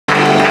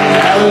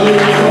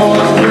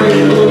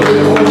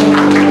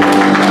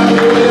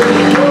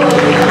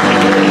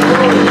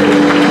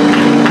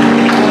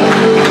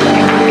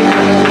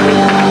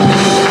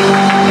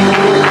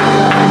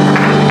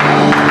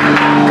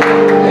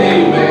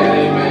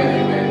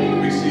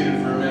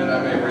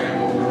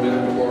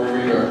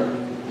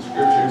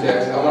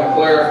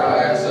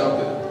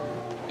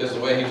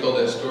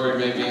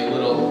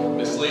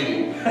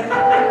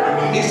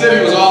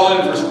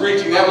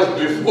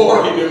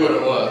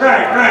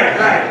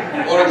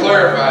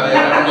clarify that.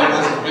 I don't know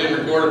if this is being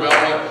recorded, but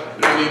I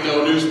don't need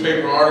no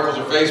newspaper articles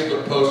or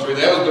Facebook posts or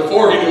anything. That was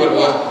before he knew what it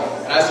was.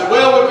 And I said,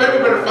 well,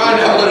 maybe we better find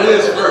out what it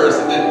is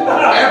first. And then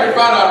after he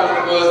found out what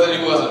it was, then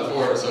he wasn't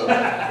for it. So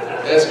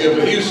that's good.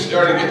 But he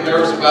started getting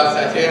nervous about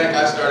the Titanic.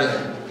 I started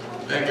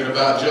thinking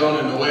about Jonah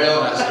and the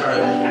whale, and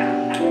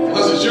I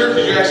wasn't sure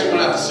because you actually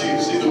went out to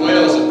see the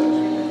whales.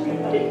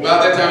 And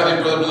about that time, I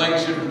think Brother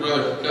Blankenship and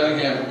Brother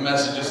Cunningham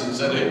messaged us and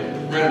said they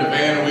rented a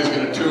van and we was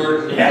going to tour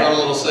it and got a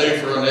little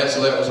safer on that.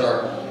 So that was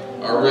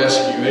our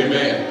rescue.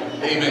 Amen.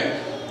 Amen.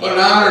 What an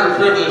honor and a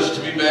privilege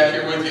to be back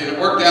here with you. And it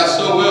worked out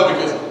so well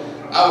because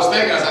I was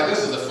thinking, I was like, this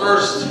is the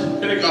first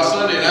Pentecost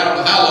Sunday, and I don't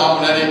know how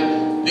long, and I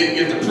didn't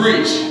get to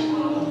preach.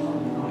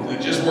 And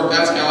it just worked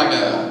out. It's kind of like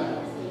a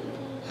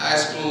high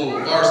school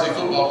varsity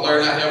football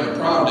player not having a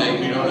prom date,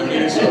 you know what I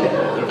mean? So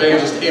the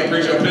evangelist can't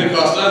preach on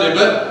Pentecost Sunday,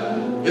 but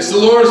it's the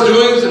Lord's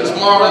doings, and it's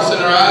marvelous in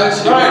our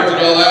eyes. He worked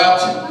it all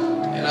out,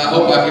 and I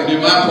hope I can do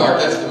my part.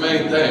 That's the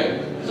main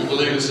thing. We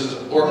believe this is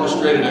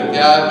orchestrated of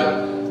God,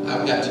 but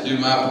I've got to do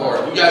my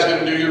part. You guys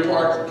going to do your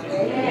part?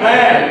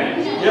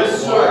 Amen.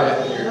 Yes,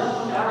 sir.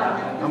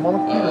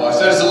 I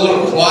said it's a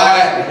little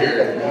quiet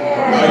here.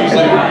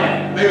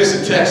 Usually, maybe it's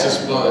a Texas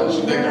bunch.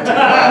 You think it's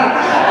quiet?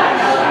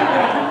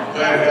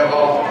 Glad to have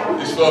all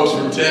these folks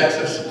from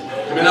Texas.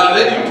 I mean, now,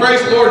 you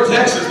praise the Lord in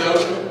Texas, don't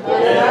you?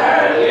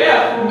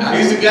 Yeah. Now,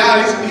 he's a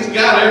God. He's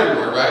God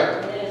everywhere,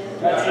 right?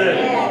 That's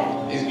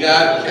it. He's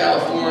God in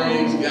California.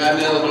 He's God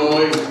in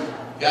Illinois. He's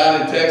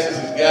God in Texas.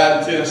 He's God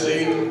in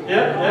Tennessee.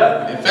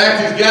 Yep. In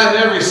fact, he's God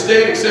in every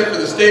state except for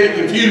the state of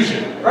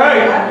confusion.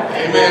 Right.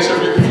 Amen. So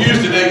if you're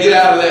confused today, get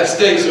out of that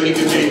state so he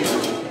can be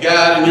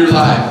God in your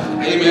life.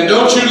 Amen.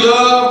 Don't you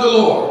love the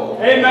Lord?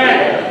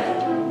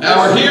 Amen.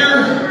 Now we're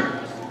here.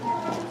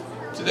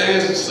 Today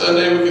is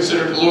Sunday. We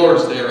consider it the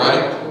Lord's Day,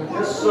 right?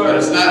 Yes, sir. But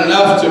it's not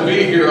enough to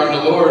be here on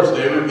the Lord's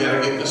Day. We've got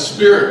to get in the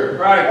Spirit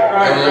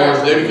on the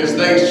Lord's Day because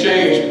things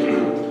change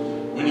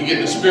when you get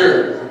in the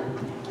Spirit.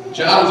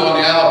 John was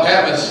on the Isle of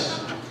Patmos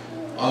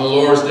on the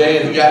Lord's Day,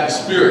 and he got in the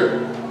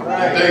Spirit.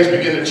 And things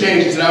begin to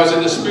change. He said, I was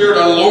in the Spirit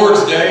on the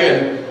Lord's Day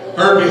and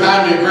heard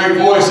behind me a great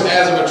voice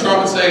as of a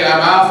trumpet saying, I'm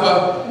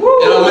Alpha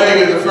and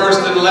Omega, the first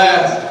and the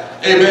last.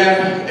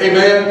 Amen.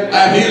 Amen. I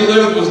am he that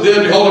liveth, was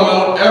dead, behold,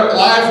 I'm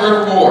alive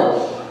forevermore.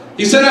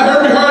 He said, I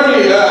heard behind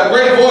me a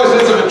great voice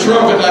as of a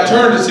trumpet. I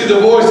turned to see the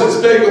voice that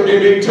spake with me.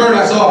 Being turned,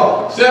 I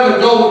saw 7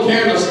 golden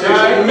candlesticks.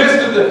 In the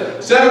midst of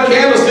the 7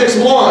 candlesticks,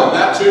 one,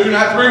 not 2,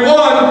 not 3,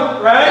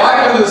 one.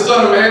 Like unto the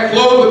Son of Man,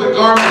 clothed with a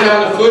garment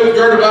down the foot,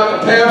 girt about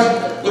the paps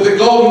with a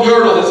golden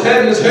girdle. His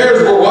head and his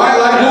hairs were white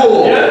like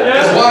wool.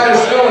 As white as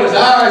snow, and his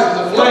eyes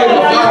as a flame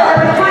of fire.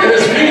 And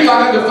his feet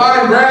like unto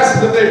fine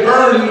brasses that they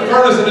burned in the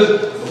furnace. And his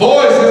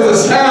voice as the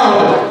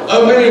sound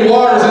of many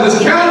waters. And his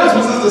countenance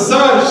was as the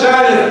sun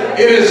shining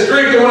in his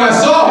strength. And when I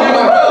saw him,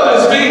 I fell at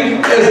his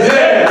feet as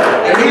dead.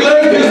 And he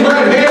laid his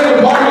right hand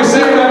upon me,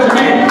 saying unto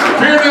me,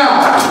 Fear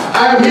not,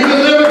 I am he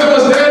that liveth and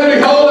was dead, and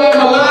behold, I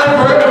am alive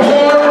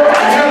forevermore.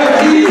 I have the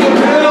keys of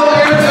hell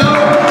and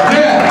of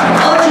death.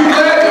 Aren't you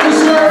glad that you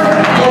serve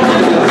a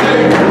risen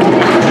Savior?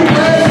 Aren't you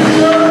glad that you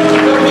serve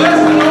the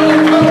blessed and only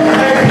comfort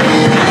Savior?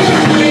 King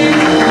of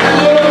kings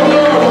and Lord of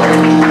lords,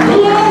 who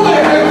only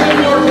has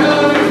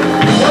immortality,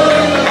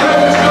 dwelling in the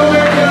light which no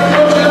man can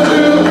approach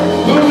unto,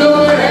 whom no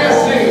man has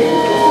seen.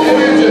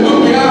 Amen. To whom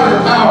be honor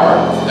and power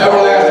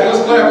everlasting.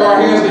 Let's clap our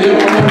hands to him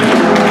one more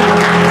time.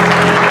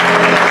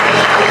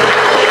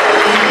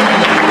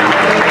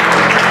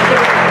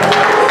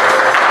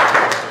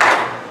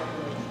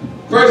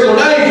 Praise the Lord.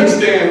 Now you can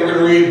stand. We're going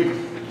to read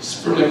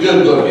from the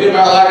good book.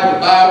 Anybody like the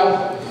Bible?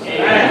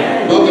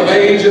 Amen. Book of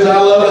Ages. I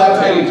love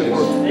thy pages.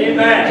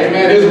 Amen.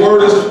 Amen. His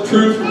word is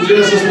truth from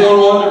Genesis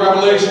 1:1 to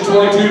Revelation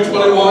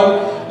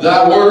 22:21.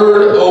 Thy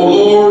word, O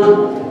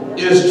Lord,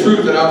 is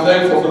truth, and I'm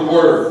thankful for the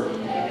word.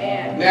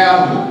 Amen.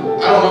 Now,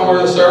 I don't know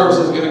where the service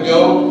is going to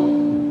go,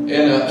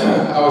 and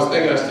I was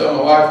telling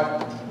my wife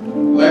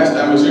last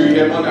time I was here, you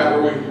had one night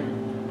where we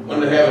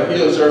wanted to have a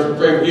healing service,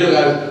 pray for healing.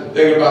 I was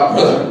thinking about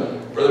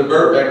Brother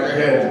Bert back there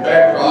had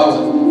back problems,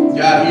 and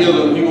God healed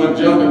him, and he went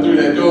jumping through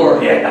that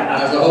door. Yeah.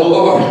 I said, oh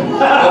Lord,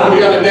 let him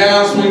be on the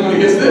downswing when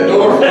he hits that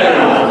door.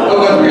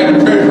 Otherwise, we got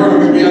to pray for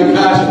him, he'd be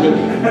unconscious,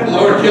 but the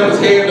Lord kept his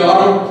hand on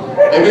him.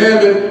 Amen.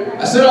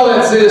 But I said all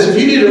that says, if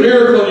you need a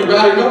miracle in your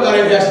body,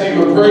 nobody has to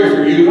even pray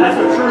for you. That's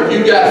the truth. If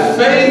you've got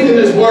faith in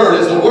His Word,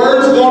 as the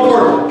Word's going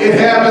forward, it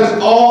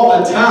happens all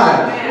the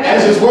time.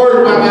 As His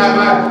Word, my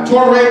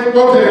torn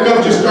rotator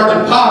cuff just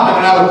started popping,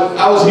 and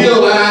I was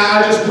healed, and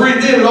I just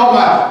breathed in, and all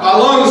my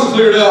lungs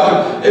cleared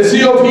up, and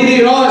COPD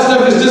and all that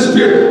stuff just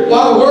disappeared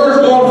while the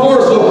Word's going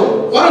forward.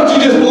 So why don't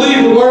you just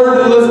believe the Word,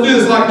 and let's do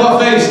this like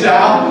buffet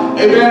style.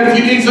 Amen. If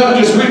you need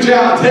something, just reach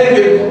out and take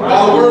it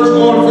while the Word's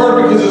going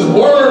forward, because His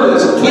Word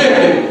is quick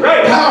and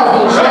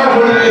powerful,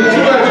 sharper than a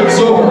two-edged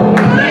sword.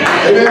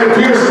 Amen. It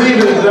pierces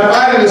even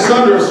dividing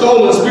asunder of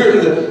soul and spirit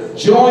to the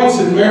joints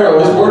and marrow.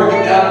 His word will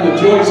get down to the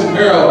joints and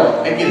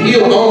marrow and can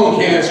heal bone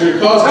cancer.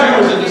 It causes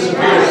tumors to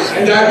disappear,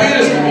 and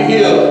diabetes can be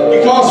healed.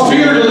 It causes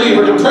fear to leave,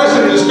 or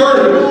depression and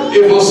discouragement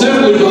if we'll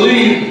simply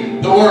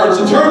believe the word.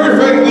 So turn your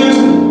faith loose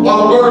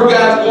while the word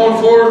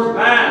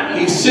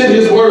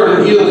word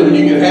and healed him, and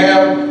you can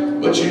have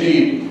what you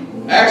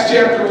need. Acts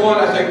chapter 1,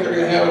 I think they're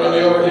going to have it on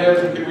the overhead.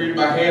 If you can read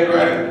my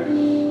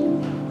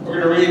handwriting. We're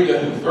going to read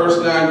the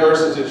first 9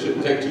 verses. It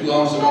shouldn't take too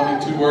long, so don't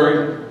get too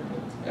worried.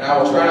 And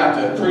I will try not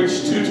to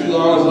preach too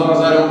long as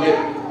I don't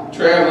get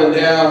traveling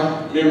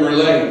down memory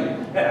lane.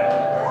 I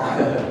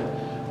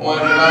want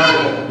to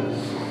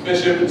remind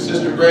Bishop and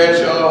Sister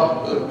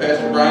Bradshaw,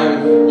 Pastor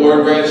Brian,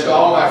 Lord Bradshaw,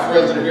 all my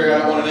friends that are here. I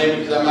don't want to name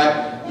it because I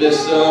might miss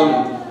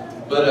some.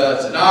 But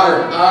it's an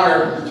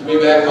honor to be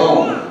back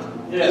home.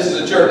 Yes. This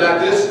is a church,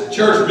 not this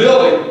church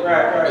building,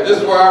 but this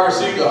is where I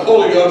received the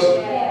Holy Ghost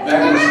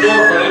back in the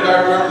storefront.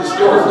 Anybody remember the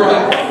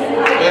storefront?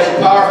 We had some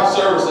powerful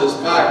services.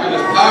 My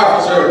goodness,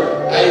 powerful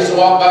service. I used to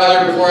walk by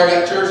there before I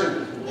got to church,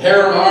 and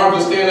hair on my arm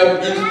would stand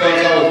up,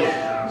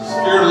 goosebumps.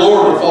 The Spirit of the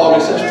Lord would follow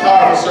me. Such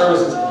powerful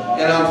services.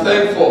 And I'm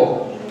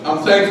thankful.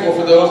 I'm thankful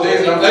for those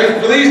days, and I'm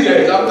thankful for these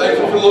days. I'm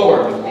thankful for the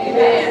Lord.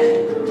 Amen.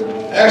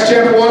 Acts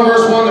chapter 1,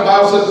 verse 1, the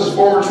Bible says, "This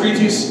former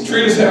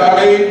treatise have I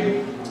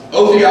made,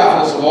 O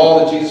Theophilus, of all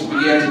that Jesus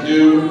began to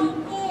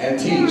do and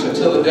teach,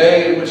 until the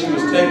day in which he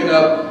was taken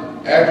up.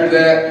 After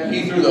that,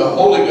 he through the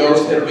Holy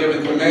Ghost had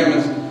given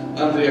commandments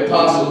unto the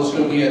apostles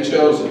whom he had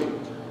chosen,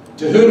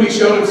 to whom he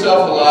showed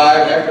himself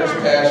alive after his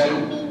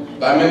passion,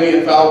 by many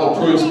infallible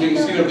proofs, being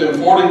seen of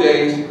them 40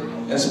 days,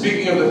 and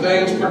speaking of the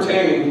things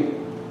pertaining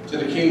to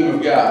the kingdom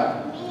of God.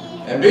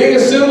 And being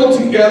assembled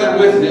together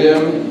with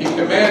them, he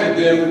commanded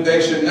them that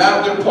they should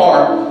not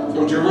depart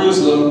from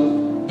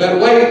Jerusalem, but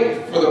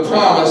wait for the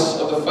promise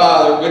of the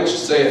Father, which,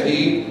 saith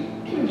he,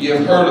 ye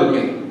have heard of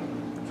me.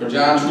 For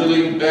John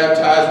truly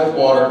baptized with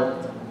water,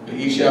 but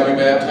ye shall be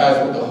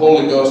baptized with the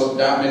Holy Ghost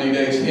not many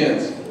days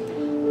hence.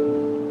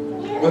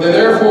 When they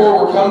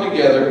therefore were come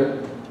together,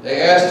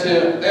 they asked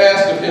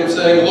of him,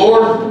 saying,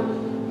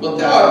 Lord, wilt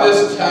thou at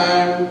this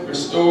time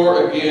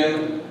restore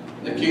again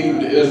the kingdom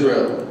to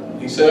Israel?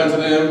 He said unto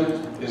them,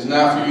 it is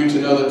not for you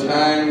to know the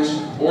times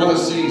or the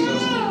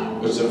seasons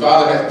which the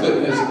Father hath put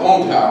in his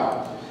own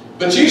power.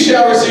 But ye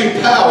shall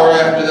receive power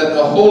after that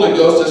the Holy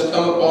Ghost has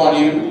come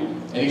upon you,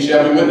 and ye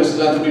shall be witnesses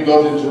unto me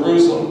both in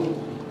Jerusalem,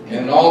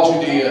 and in all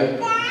Judea,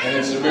 and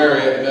in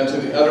Samaria, and unto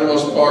the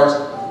uttermost parts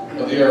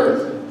of the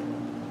earth.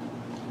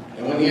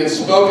 And when he had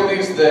spoken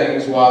these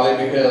things, while they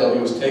beheld,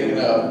 he was taken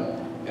up,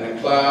 and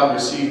a cloud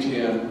received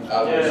him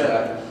out of his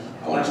sight.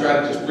 I want to try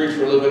to just preach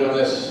for a little bit on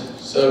this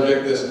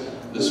subject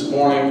this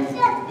morning,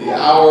 the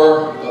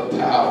hour of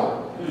power.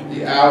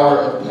 The hour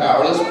of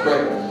power. Let's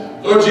pray.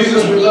 Lord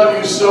Jesus, we love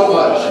you so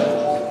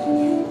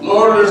much.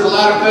 Lord, there's a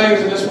lot of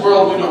things in this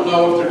world we don't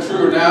know if they're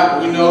true or not,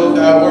 but we know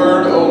that thy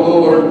word, O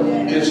Lord,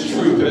 is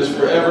truth. It is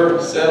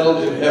forever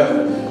settled in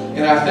heaven.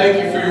 And I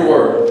thank you for your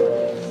word.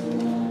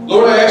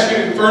 Lord, I ask you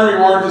to confirm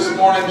your word this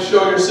morning.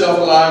 Show yourself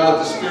alive. Let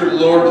the Spirit of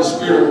the Lord, the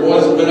Spirit of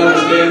wisdom and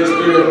understanding, the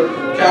Spirit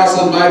of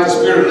counsel and might, the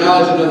Spirit of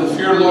knowledge and the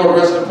fear of the Lord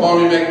rest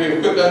upon me, make me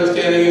of quick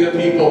understanding in the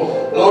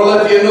people. Lord,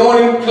 let the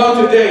anointing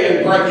come today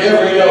and break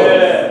every yoke.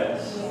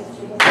 Yes.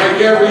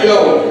 Break every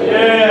yoke.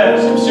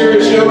 Yes. Some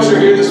serious yokes are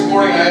here this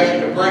morning. I ask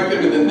you to break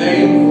them in the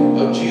name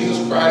of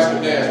Jesus Christ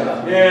of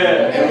Nazareth.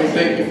 Yes. And we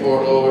thank you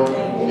for it, Lord.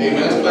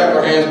 Amen. Let's clap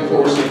our hands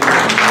before we sing.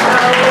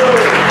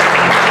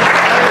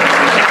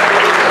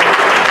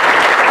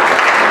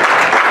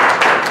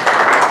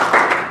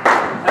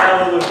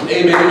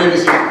 Amen. You may be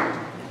seated.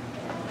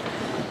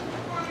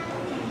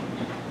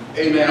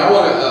 Amen. I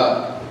want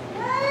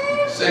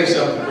to say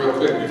something real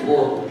quick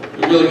before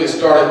we really get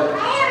started.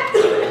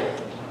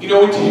 You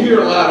know, we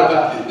hear a lot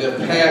about the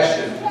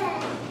passion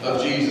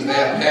of Jesus. They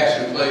have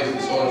passion plays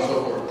and so on and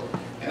so forth.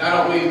 And I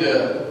don't mean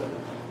to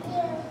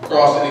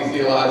cross any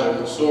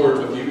theological swords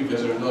with you,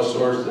 because there's no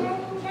swords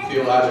that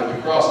theologically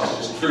cross.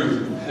 It's just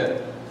truth.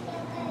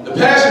 The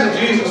passion of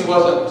Jesus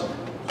wasn't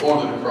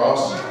going to the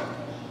cross.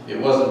 It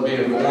wasn't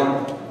being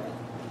born.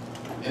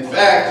 In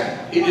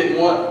fact, he didn't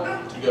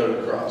want to go to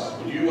the cross.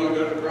 Would you want to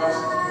go to the cross?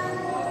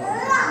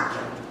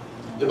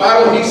 The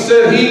Bible, he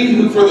said, he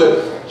who for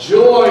the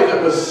joy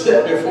that was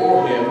set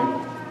before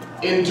him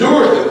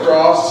endured the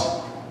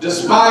cross,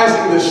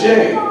 despising the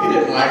shame. He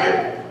didn't like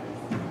it.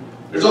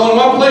 There's only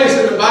one place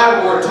in the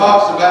Bible where it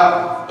talks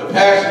about the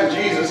passion of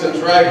Jesus, and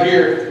it's right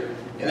here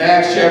in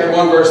Acts chapter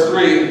 1, verse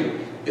 3.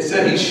 It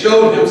said he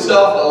showed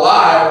himself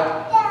alive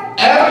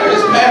after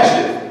his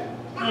passion.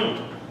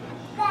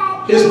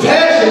 His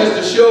passion is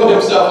to show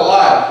himself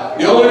alive.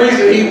 The only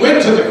reason he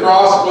went to the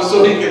cross was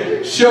so he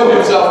could show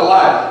himself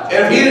alive.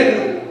 And if he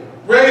didn't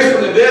raise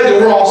from the dead,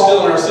 then we're all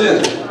still in our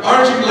sins.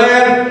 Aren't you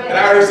glad, and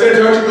I already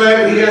said, aren't you glad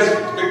that he has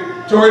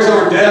victorious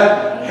over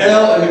death,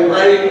 hell, and the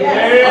grave?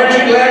 Aren't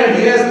you glad that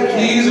he has the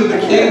keys of the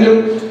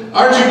kingdom?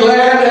 Aren't you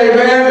glad,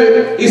 amen,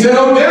 that he said,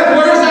 oh death,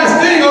 where is thy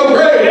sting, oh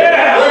grave?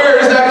 Where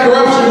is that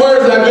corruption?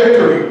 Where is that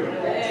victory?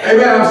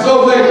 Amen, I'm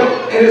so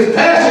thankful. And his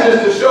passion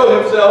is to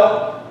show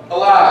himself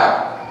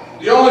alive.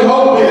 The only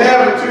hope we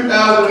have in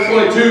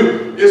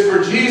 2022 is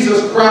for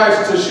Jesus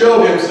Christ to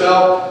show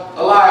himself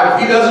alive.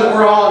 If he doesn't,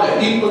 we're all in a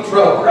heap of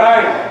trouble.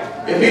 Right.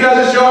 If he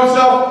doesn't show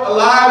himself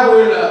alive,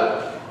 we're in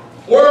a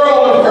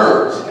world of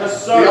hurt.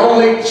 Yes, sir. The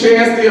only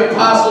chance the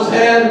apostles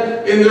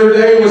had in their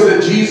day was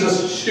that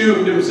Jesus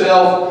shoot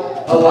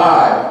himself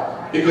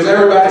alive. Because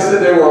everybody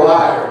said they were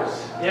liars.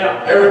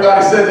 Yeah.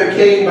 Everybody said they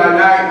came by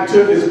night and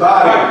took his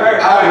body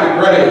out of the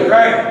grave.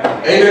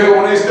 Amen. But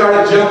when they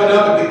started jumping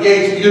up at the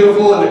gates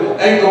beautiful and the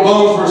ankle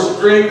bones were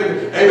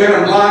strengthened, amen,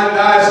 and blind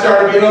eyes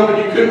started being opened,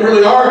 you couldn't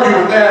really argue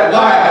with that.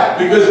 Why?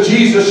 Because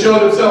Jesus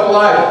showed himself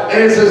alive.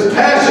 And it's his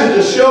passion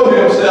to show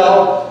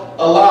himself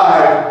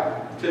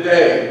alive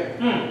today.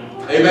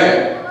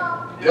 Amen.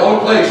 The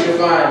only place you'll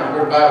find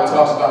where the Bible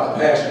talks about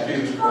the passion of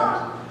Jesus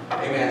Christ.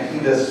 Amen. He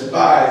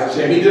despised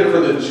shame. He did it for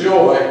the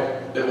joy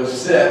that was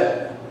set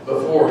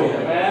before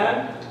him.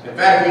 Amen. In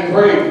fact, he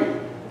prayed,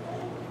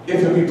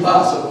 if it be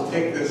possible,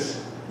 take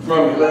this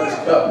from me, let this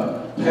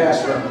cup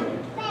pass from me.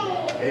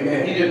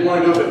 Amen. He didn't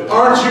want to do it, but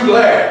aren't you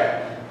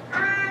glad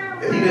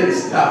that he didn't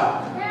stop?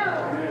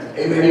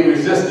 Amen. He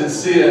resisted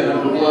sin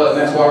under the blood,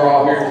 and that's why we're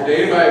all here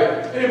today.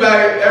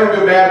 Anybody ever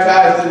been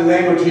baptized in the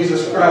name of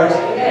Jesus Christ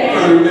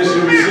for the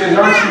remission of your sins?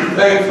 Aren't you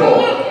thankful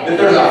that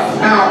there's a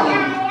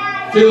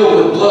fountain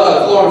filled with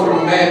blood flowing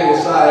from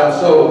Emmanuel's side? I'm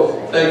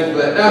so thankful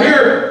for that. Now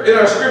here in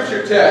our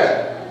scripture text,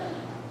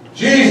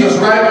 Jesus,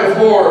 right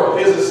before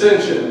his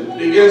ascension,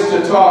 begins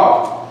to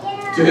talk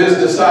to his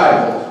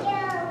disciples.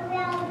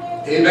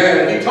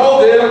 Amen. And he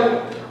told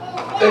them,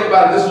 think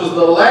about it, this was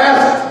the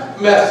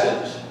last message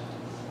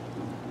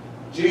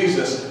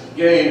Jesus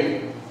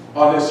gave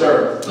on this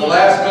earth. The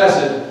last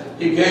message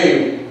he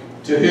gave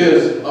to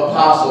his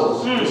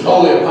apostles, his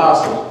holy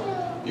apostles.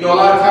 You know, a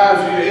lot of times,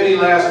 any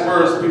last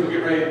words, people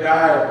get ready to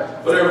die or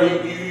whatever,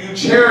 you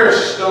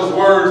cherish those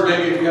words.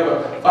 Maybe if you have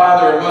a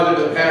father or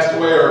mother that passed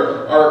away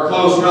or a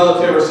close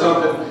relative or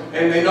something,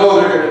 and they know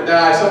they're going to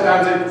die.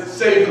 Sometimes they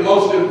say the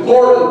most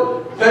important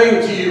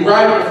thing to you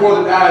right before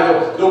they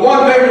die. The one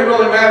thing that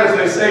really matters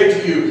they say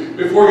to you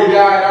before you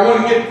die. And I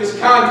want to get this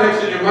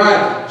context in your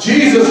mind.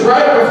 Jesus,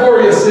 right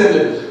before he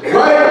ascended,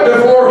 right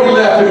before he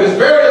left him, his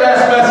very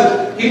last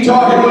message, he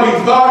taught him what he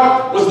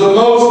thought was the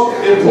most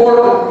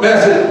important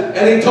message.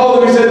 And he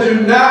told them, he said,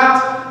 do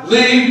not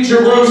leave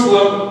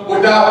Jerusalem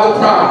without the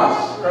promise.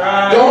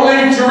 Don't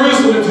leave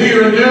Jerusalem until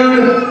you're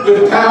endued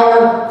with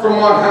power from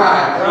on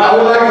high. I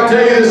would like to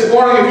tell you this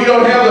morning, if you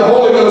don't have the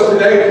Holy Ghost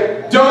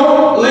today,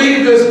 don't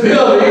leave this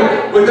building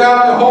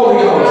without the Holy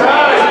Ghost.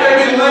 This may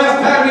be the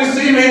last time you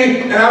see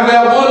me, and I've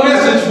got one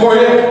message for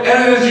you,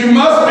 and it is you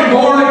must be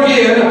born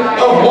again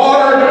of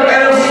water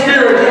and of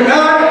spirit. Do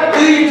not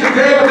leave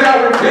today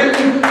without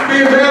repenting,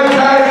 being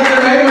baptized in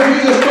the name of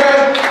Jesus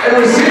Christ, and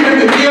receiving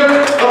the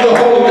gift of the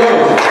Holy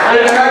Ghost.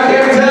 And I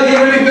can't tell you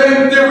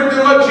anything different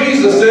than what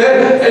Jesus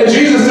said. And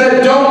Jesus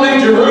said, don't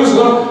leave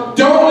Jerusalem,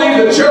 don't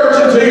leave the church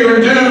until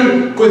you're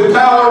endued with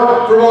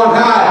power from on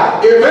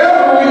high. If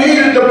ever we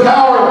needed the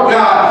power of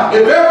God,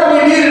 if ever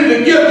we needed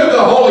the gift of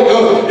the Holy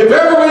Ghost, if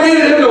ever we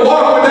needed him to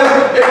walk with us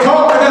and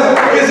talk with us,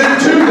 is in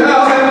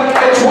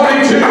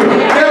 2022.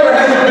 Never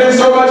has there been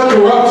so much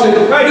corruption.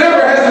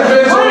 Never has there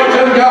been so much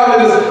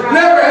ungodliness.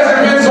 Never has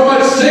there been so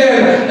much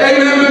sin.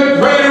 Amen. But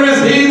greater is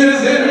he that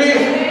is in me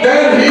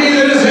than he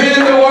that is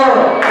in the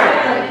world.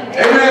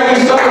 Amen.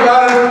 We talk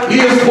about it.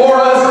 He is for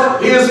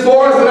us. He is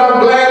for us. And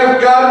I'm glad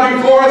if God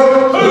be for us,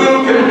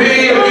 who can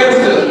be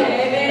against us?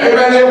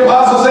 Amen. The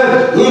apostle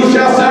said, who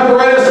shall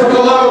separate us from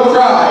the love of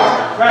Christ?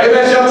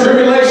 Amen. Shall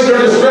tribulation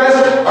or distress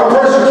or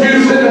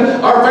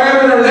persecution or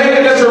famine or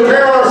nakedness or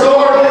peril or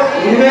sword?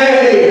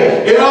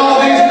 Nay. In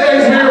all these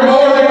things we are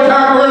more than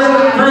conquerors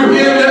through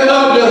him that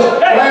loved us.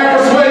 For I am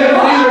persuaded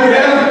that neither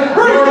death,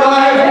 nor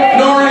life,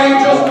 nor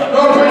angels,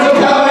 nor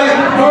principalities,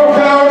 nor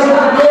powers,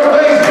 nor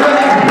things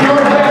present, nor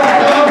things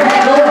to come,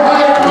 nor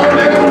height, nor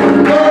depth,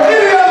 nor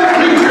any other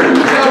creature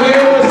shall be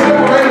able to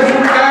separate us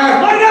from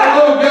God, the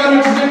love of God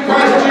which is in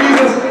Christ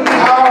Jesus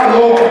our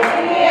Lord.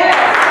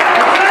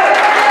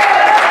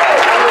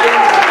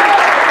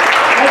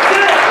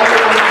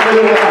 I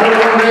heard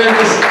one man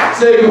just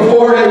say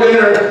before they went,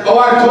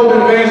 I told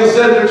an evangelist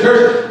said in the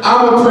church,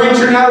 I'm a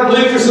preacher, not a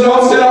bleacher, so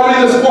don't sit on me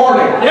this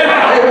morning.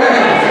 Yeah. Amen.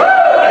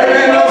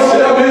 Amen. Don't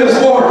sit on me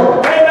this morning.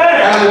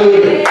 Amen.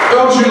 Hallelujah.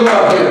 Don't you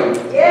love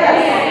him?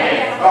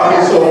 Yes. Oh,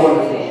 he's so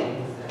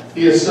wonderful.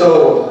 He is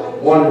so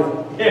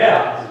wonderful.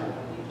 Yeah.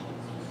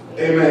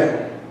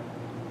 Amen.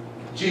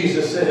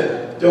 Jesus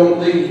said, don't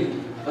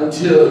leave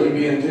until you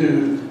be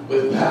endued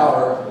with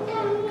power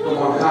from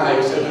on high.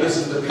 He said, this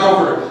is the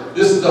Comforter.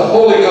 This is the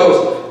Holy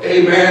Ghost,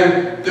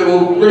 amen, that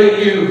will bring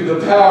you the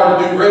power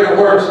to do greater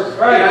works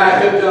than I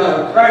have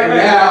done. And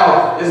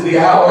now is the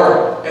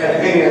hour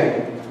at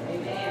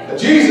hand. Now,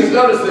 Jesus,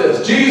 notice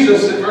this.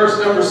 Jesus in verse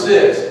number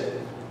 6.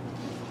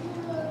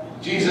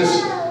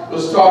 Jesus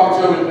was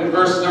talking to him in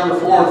verses number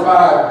 4 and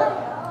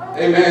 5.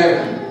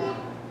 Amen.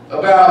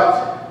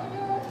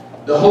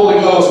 About the Holy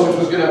Ghost which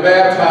was going to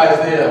baptize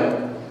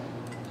them.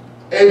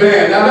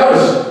 Amen. Now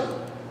notice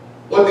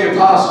what the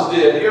apostles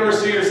did. Do you ever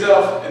see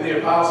yourself in the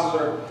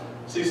apostles, or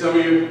see some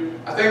of you?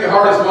 I think the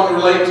hardest one to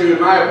relate to,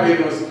 in my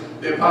opinion, was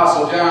the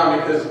Apostle John,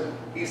 because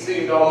he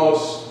seemed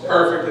almost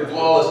perfect and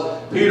flawless.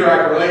 Peter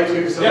I can relate to,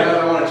 because sometimes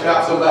I want to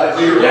chop somebody's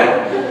ear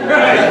off.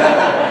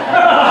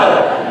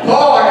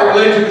 Paul I can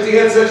relate to, because he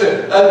had such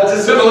a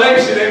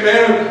dissimulation,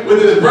 amen,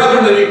 with his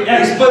brethren that he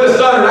split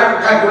asunder.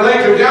 I can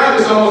relate to him. John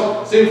just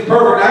almost seems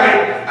perfect.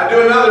 I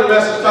do another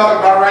message talking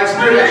about right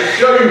spirit. I can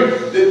show you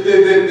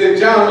that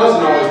John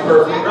wasn't always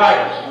perfect. Right.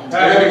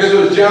 Because it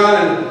was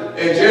John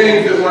and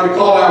James that wanted to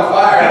call down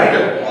fire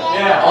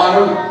on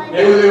him.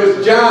 It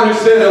was John who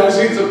said,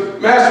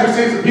 Master, we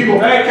see some people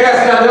cast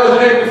down those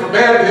that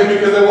forbade him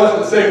because they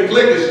wasn't the same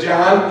clique as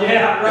John.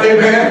 Yeah, right.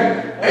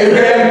 Amen.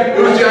 Amen.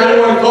 It was John who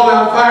wanted to call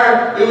down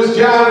fire. It was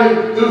John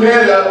who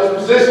was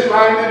positioned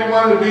minded.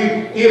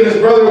 He and his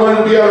brother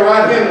wanted to be on the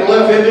right hand and the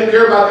left hand. Didn't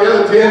care about the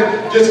other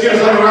 10. Just get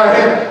us on the right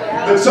hand.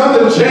 But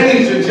something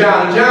changed in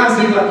John. John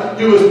seemed like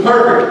he was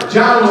perfect.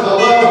 John was the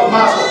love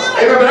apostle.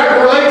 Amen. But I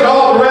can relate to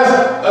all the rest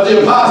of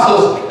the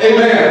apostles.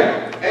 Amen.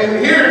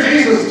 And here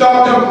Jesus is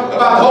talking to them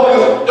about the Holy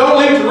Ghost.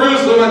 Don't leave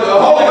Jerusalem. And the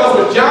Holy Ghost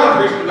was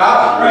John preaching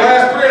about. For the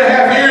last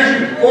 3.5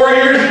 years, 4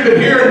 years, you've been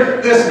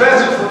hearing this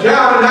message from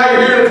John, and now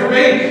you're hearing it from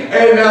me.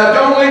 And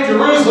don't leave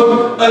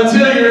Jerusalem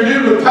until you're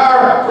endued with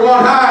power from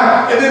on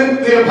high. And then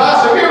the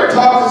apostle, have you ever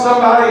talked to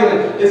somebody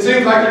and it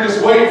seems like you're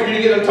just waiting for you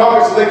to get them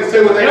talking so they can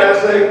say what they got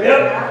to say?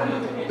 Yep.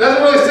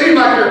 Doesn't really seem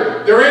like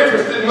they're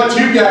interested in what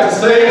you've got to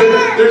say,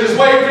 but they're just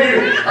waiting for you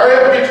to hurry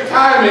up and get your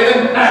time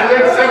in so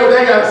they can say what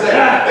they got to say.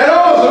 It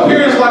almost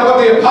appears like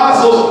what the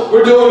apostles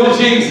were doing to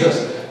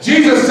Jesus.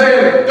 Jesus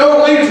said,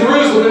 don't leave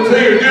Jerusalem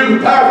until you're endued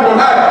with power from on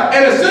high.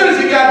 And as soon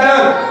as he got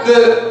done,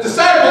 the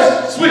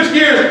disciples switched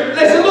gears.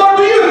 They said, Lord,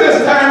 will you at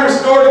this time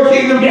restore the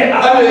kingdom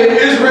unto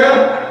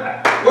Israel?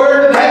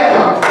 Where did that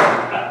come from?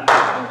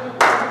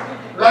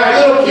 Like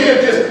a little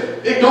kid just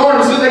ignoring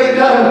them as soon as they get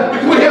done.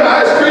 Can we have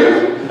ice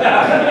cream?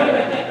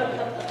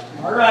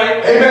 All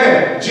right.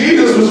 Amen.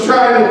 Jesus was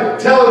trying to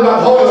tell them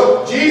about the Holy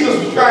Ghost. Jesus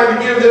was trying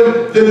to give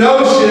them the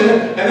notion,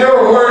 and they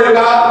were worried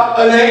about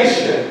a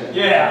nation.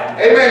 Yeah.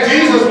 Amen.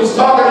 Jesus was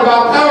talking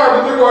about power,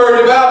 but they're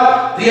worried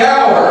about the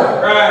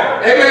hour.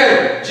 Right.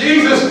 Amen.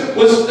 Jesus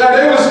was,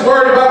 they was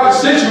worried about the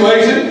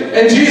situation,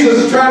 and Jesus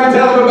is trying to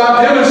tell them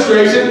about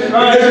demonstration,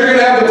 because you're going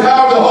to have the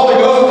power of the Holy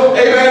Ghost.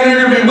 Amen.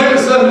 You're going to be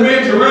witness unto me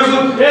in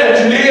Jerusalem, and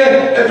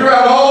Judea, and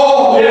throughout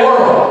all the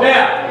world.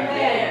 Yeah.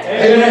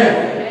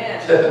 Amen.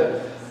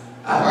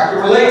 I can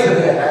relate to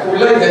that. I can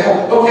relate to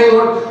that. Okay,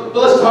 Lord,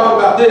 let's talk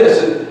about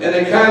this. And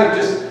they kind of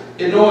just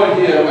annoyed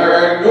him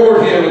or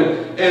ignored him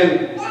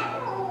and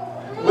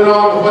went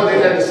on with what they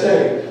had to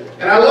say.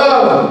 And I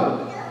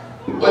love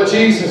what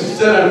Jesus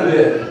said unto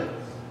them.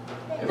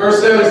 In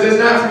verse 7 it says,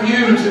 not for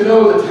you to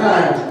know the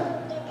time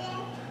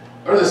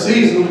or the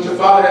season which the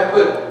Father hath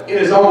put in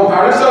his own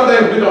power. There's some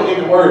things we don't need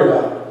to worry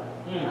about.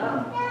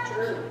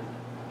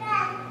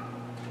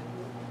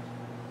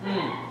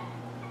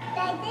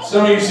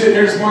 Some of you sitting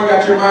here this morning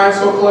got your mind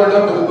so cluttered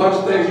up with a bunch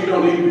of things you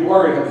don't need to be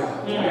worried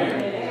about.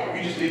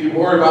 You just need to be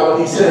worried about what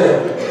he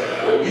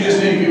said. You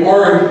just need to be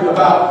worried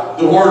about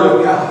the Word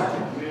of God.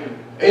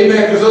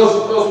 Amen. Because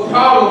those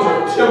problems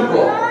are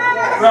temporal.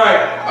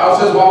 Right. The Bible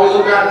says, while we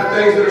look at the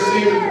things that are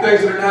seen and the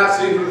things that are not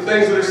seen, for the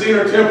things that are seen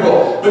are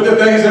temporal, but the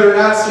things that are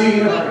not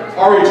seen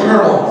are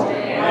eternal.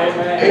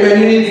 Amen.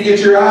 You need to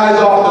get your eyes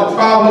off of the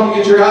problem,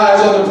 get your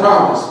eyes on the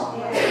promise.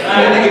 You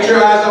need to get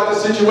your eyes off the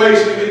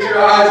situation, get your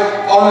eyes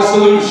on the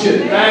solution.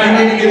 You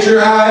need to get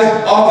your eyes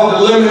off the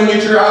deliverer,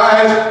 get your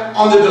eyes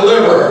on the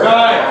deliverer.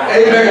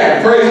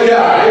 Amen. Praise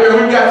God. Amen.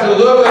 We've got to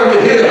look unto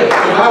him.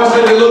 The Bible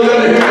said they looked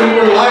unto him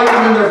and were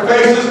lightened in their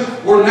faces,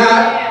 were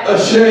not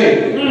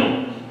ashamed.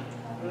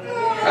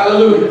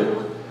 Hallelujah.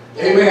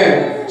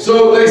 Amen.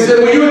 So they said,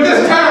 will you at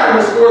this time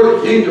restore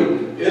the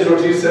kingdom? Is what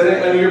Jesus said,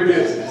 ain't none of your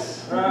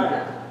business.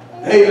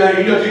 Hey, now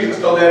you know Jesus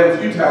told that a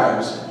few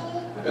times.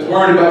 He was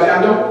worried about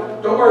John.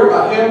 Don't worry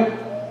about him.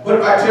 What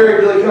if I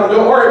tarry till he comes?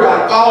 Don't worry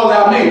about it. Follow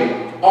down me.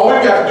 All we've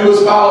got to do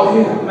is follow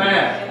him.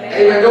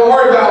 Amen. Don't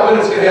worry about when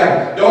it's going to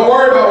happen. Don't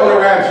worry about when the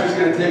rapture is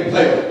going to take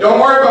place. Don't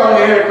worry about when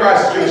the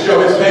Antichrist is going to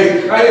show his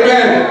face.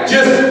 Amen.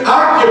 Just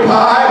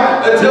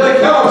occupy until he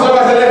comes.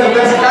 Somebody said that's the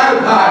best kind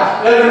of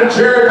pie. Better than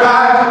cherry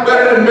pie,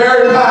 better than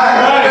berry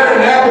pie, better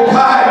than apple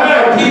pie,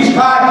 better than peach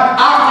pie.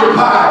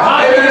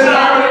 Occupy. Amen. It's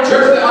time for the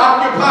church to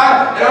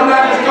occupy. And I'm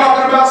not just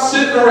talking about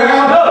sitting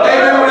around.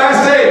 Amen. When I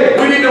say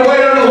we need to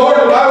wait on the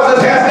Lord, the Bible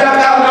says, hast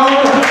thou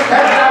known,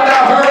 hast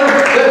thou heard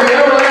that the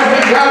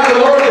everlasting God, the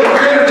Lord, the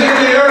creator of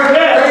the earth,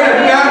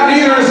 created not,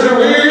 neither is there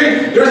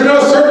weary. There's no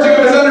searching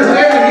of his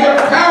understanding. He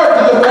gives power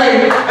to the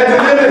faint, and to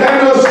them that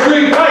have no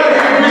strength, he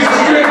increase the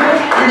strength.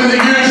 Even the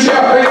youth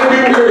shall faint and be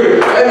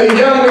weary, and the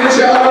young men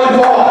shall only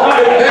fall.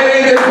 But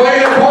they that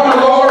wait upon the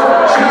Lord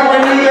shall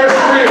renew their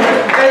strength.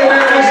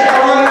 Amen. They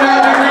shall run and not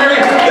be weary.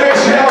 They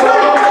shall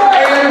walk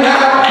and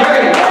not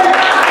faint.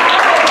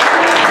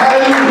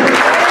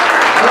 Hallelujah.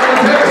 I'm going to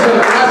tell you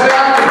something. When I say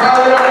occupy,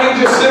 they don't mean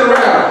just sit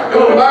around. You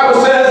know, when the Bible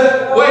says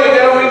wait,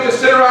 they don't mean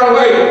just sit around and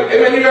wait.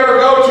 Amen. You ever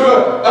go to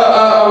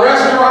a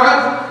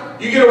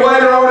restaurant, you get a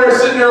waiter over there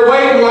sitting there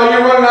waiting while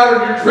you're running out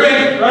of your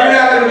drink, you're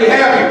not going to be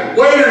happy.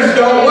 Waiters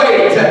don't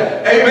wait.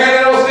 Amen.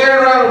 They don't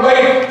stand around and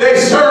wait. They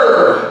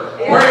serve.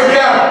 Praise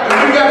God. If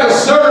you got to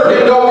serve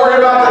him, don't worry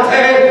about the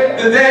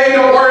day,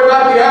 don't worry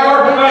about the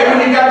hour. And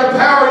when you got the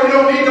power, you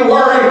don't need to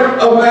worry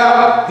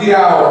about the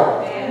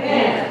hour.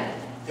 Amen.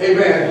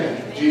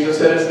 Amen. Jesus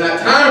said it's not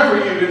time for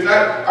you. It's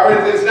not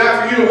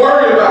for you to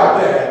worry about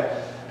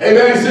that.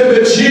 Amen. He said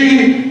that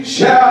ye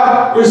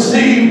shall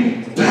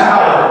receive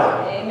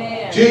power.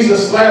 Amen.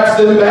 Jesus slaps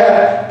them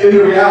back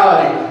into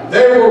reality.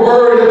 They were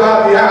worried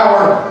about the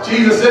hour.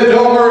 Jesus said,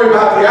 don't worry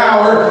about the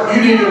hour.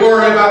 You need to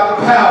worry about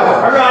the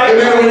power. All right.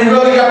 Amen. When you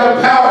really got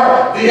the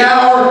power, the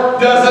hour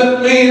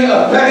doesn't mean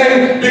a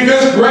thing,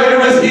 because greater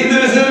is he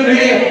that is in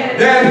me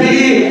than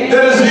he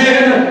that is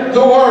in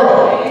the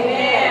world.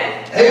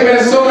 Amen.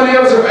 Amen. So many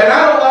of us are, and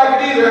I don't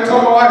like it either. I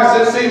told my wife, I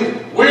said, it seems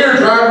weird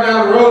driving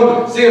down the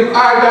road seeing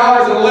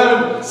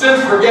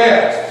 $5.11 for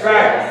gas.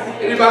 Right.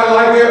 Anybody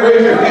like that?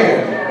 Raise your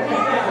hand.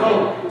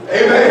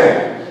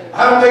 Amen.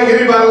 I don't think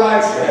anybody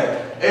likes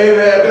that.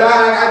 Amen. But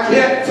I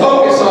can't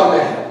focus on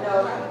that.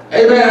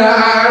 Amen.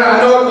 I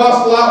know it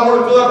costs a lot more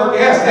to fill up our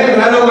gas tank,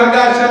 but I know my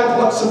God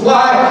shall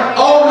supply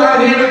all my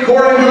need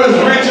according to his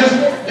riches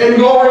and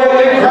glory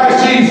in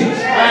Christ Jesus.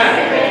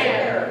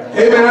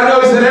 Amen. I know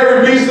he said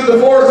every beast of the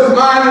forest is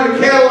mine, and the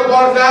cattle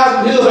upon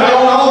 1,000 hills. I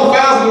own all the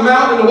fowls of the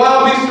mountain, and the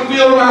wild beasts of the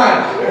field are mine.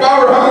 If I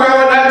were hungry, I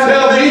would not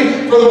tell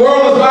thee, for the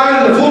world is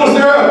mine and the fullness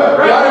thereof.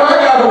 But I know I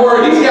got the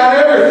word. He's got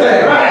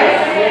everything.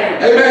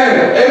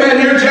 Amen. Amen.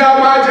 Your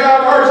job, my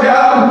job, our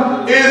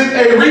job is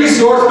a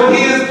resource, but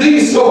he is the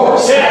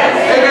source.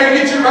 Amen.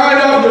 Get your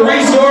mind off the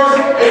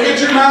resource and get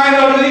your mind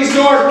on the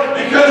source,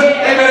 because,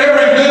 amen,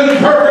 every good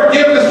and perfect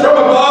gift is from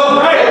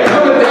above and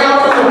coming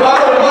down from the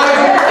Father of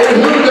life,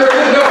 in whom there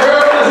is no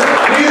variableness,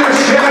 neither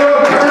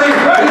shadow of turning.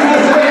 He's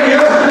the same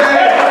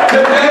yesterday,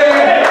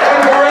 today,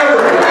 and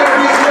forever. And if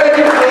he's saved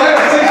you for the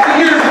last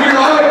 60 years of your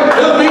life,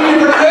 he'll be you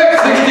for the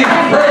next 60.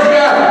 Praise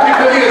God,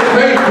 because he is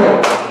faithful.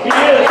 He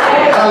is.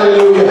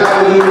 Hallelujah,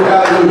 hallelujah,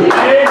 hallelujah.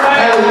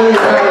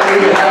 Hallelujah,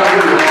 hallelujah,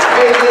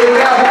 hallelujah. Amen.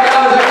 God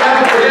is a God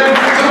for him.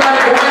 Somebody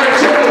can write a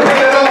check and pay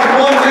it off in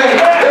one day.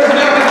 There's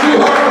nothing too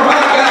hard for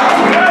my God.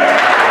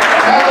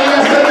 Hallelujah. I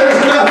said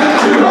there's nothing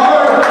too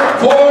hard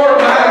for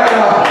my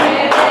God.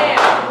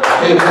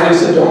 Amen. He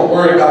said, don't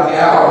worry about the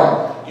hour.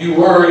 You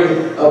worry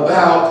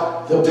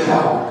about the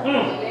power.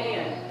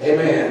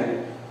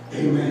 Amen.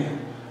 Amen.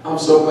 I'm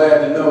so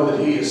glad to know that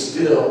he is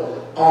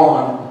still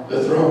on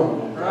the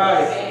throne.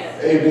 Right.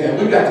 Amen.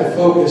 We've got to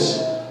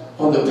focus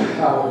on the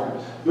power.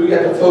 We've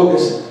got to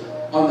focus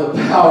on the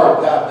power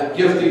of God, the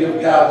gifting of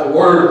God, the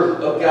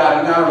word of God,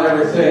 and not on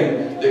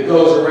everything that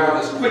goes around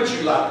us. Quit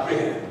you like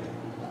men.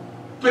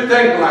 Quit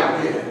thinking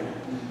like men.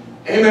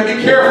 Amen.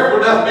 Be careful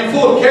for nothing. Be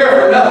full of care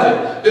for nothing.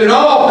 But in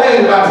all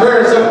things by prayer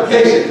and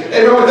supplication.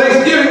 Amen. With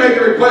thanksgiving, make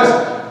a request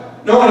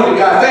known unto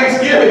God.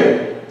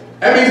 Thanksgiving.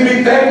 That means be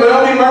thankful.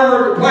 Don't be murmur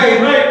or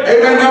complain. Right.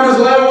 Amen. Numbers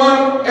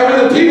 11:1. And when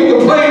the people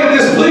complain, it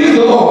displeased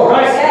the Lord.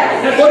 Right.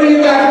 What do you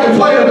got to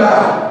complain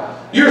about?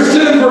 Your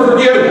sins were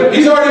forgiven.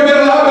 He's already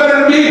been a lot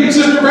better to me,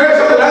 Sister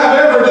Bradshaw, than I've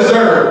ever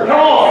deserved. Come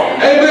on.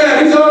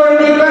 Amen. He's already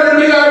been better to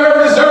me than I've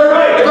ever deserved.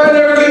 Right. If I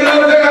never get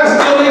another thing, I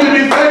still need to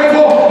be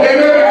thankful.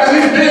 Amen. Because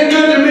he's been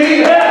good to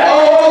me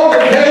all the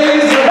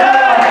days of my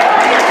life.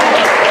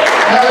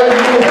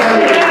 Hallelujah.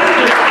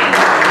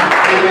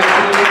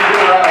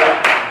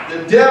 Hallelujah. The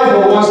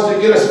devil wants to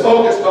get us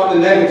focused on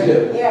the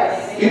negative.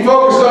 Yes. He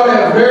focused on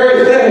that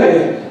very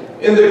thing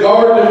in the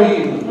Garden of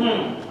Eden.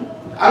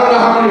 I don't know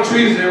how many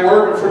trees there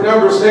were, but for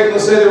numbers' sake,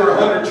 let's say there were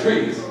 100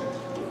 trees.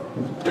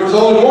 There was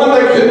only one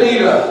they couldn't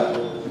eat of.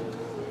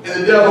 And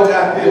the devil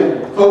got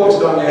them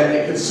focused on that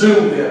and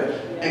consumed them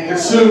and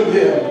consumed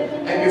them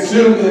and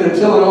consumed them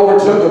until it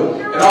overtook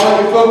them. And all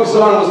they could focus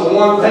on was the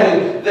one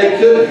thing they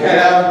couldn't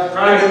have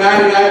and the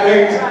 99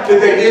 things that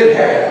they did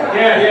have.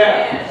 Yeah,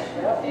 yeah.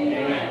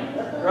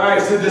 Right.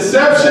 It's the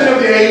deception of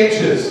the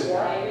ages.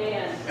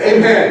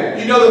 Amen.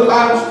 You know the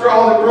final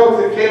straw that broke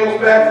the camel's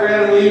back for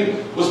Adam and Eve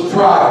was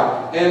pride.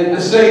 And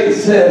the Satan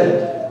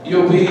said,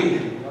 you'll be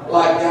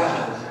like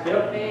God.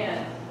 Yep.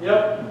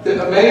 Yep.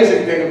 The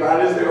amazing thing about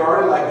it is they were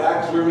already like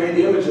God because we were made in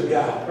the image of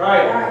God.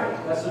 Right.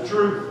 That's the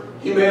truth.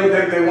 He made them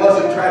think they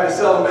wasn't, tried to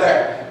sell them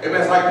back. And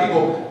it's like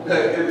people,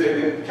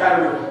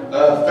 kind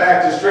of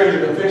fact is stranger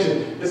than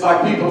fiction. It's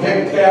like people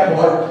taking tap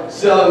water,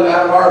 selling it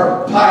out of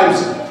our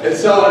pipes, and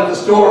selling it at the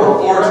store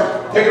for us,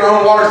 taking our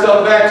own water,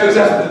 selling it back to us.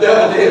 That's what the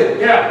devil did.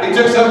 Yeah. He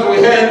took something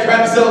we had,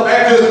 tried to sell it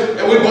back to us,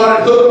 and we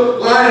bought it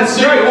hook, line, and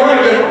sinker. When are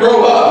we going to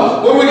grow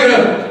up? When are we going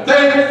to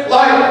think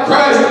like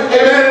Christ?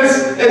 Amen.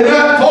 And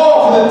not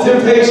fall for the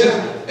temptations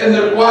and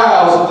the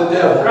wiles of the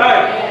devil.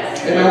 Right.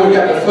 Amen. We've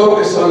got to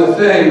focus on the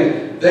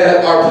thing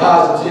that are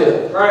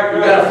positive. Right.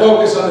 We've got to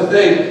focus on the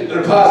things that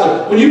are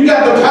positive. When you've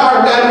got the power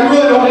of God, you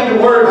really don't need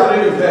to worry about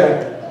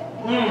anything.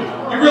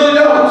 You really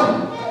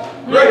don't.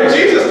 Right?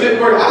 Jesus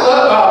didn't worry.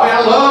 I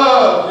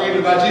love reading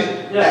about Jesus.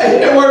 Yeah. He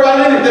didn't worry about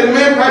anything.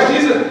 Man, Christ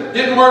Jesus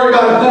didn't worry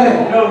about a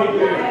thing. No, he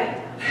didn't.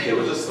 He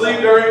was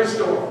asleep during the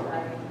storm.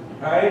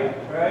 Right,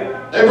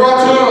 right. They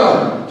brought to him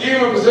a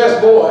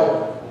demon-possessed boy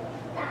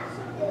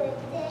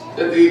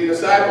that the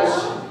disciples,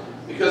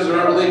 because of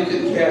their unbelief,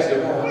 couldn't cast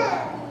him out.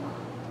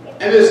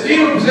 And this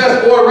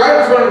demon-possessed boy,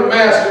 right in front of the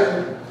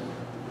master,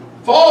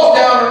 falls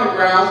down on the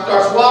ground,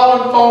 starts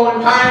swallowing,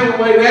 foaming, pining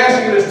away,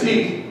 gnashing at his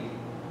teeth.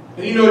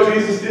 And you know what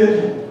Jesus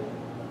did?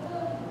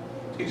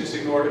 He just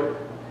ignored it.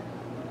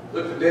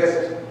 Looked at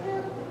this.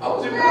 I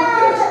was ignoring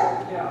this.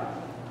 Yeah.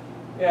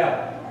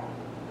 Yeah.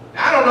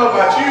 I don't know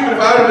about you, but if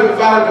I would have been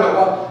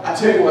well, I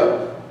tell you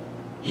what,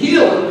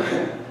 heal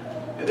him,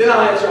 and then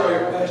I'll answer all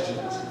your questions.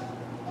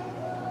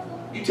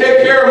 You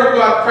take care of him,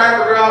 go out,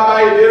 crack her out,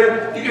 buy you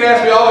dinner. You can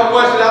ask me all the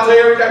questions, I'll tell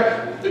you every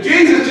time. But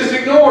Jesus just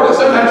ignored it.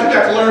 Sometimes you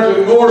got to learn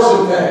to ignore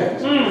some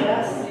things.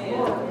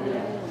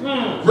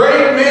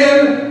 Great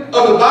men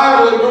of the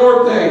Bible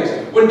ignored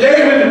things. When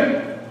David,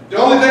 the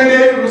only thing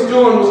David was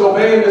doing was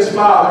obeying his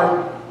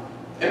father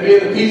and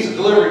being the pizza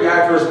delivery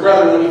guy for his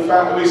brother when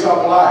he saw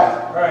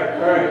Goliath.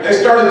 Right. They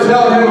started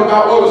telling him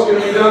about what was going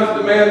to be done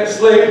to the man that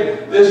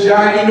slayed this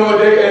giant. You know,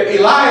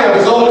 Eliab,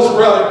 his oldest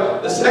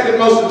brother, the second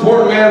most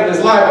important man in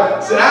his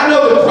life, said, I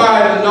know the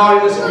pride and the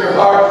naughtiness of your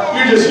heart.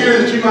 You're just here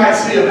that you might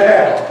see a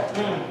battle.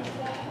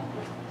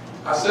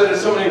 I said it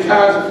so many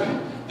times.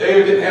 If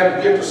David didn't have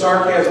the gift of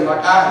sarcasm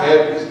like I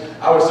had, because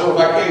I would say if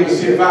I came to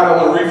see a fight,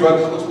 I want a refund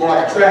because it looks more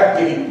like a track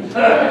meet.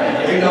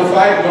 Ain't no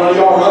fighting going on.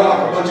 Y'all run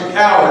like a bunch of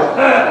cowards.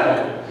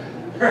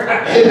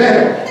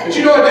 Amen. But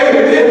you know what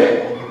David did?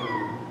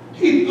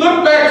 He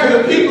looked back to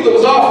the people that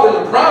was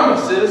offering the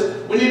promises.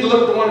 We need to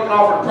look at the one that can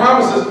offer the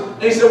promises.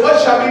 And he said,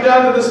 what shall be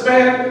done to this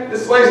man that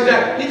slays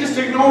down? He just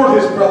ignored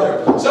his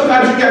brother.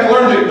 Sometimes you got to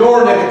learn to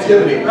ignore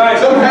negativity.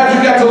 Sometimes you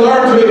got to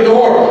learn to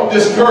ignore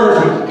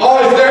discouragement. All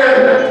it's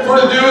there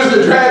for to do is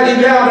to drag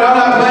me down, but I'm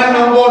not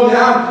planning on going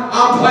down.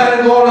 I'm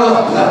planning on going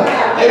up.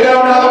 Amen.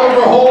 I'm not looking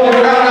for a hole in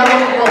the ground. I'm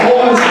looking for a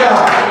hole in the sky.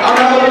 I'm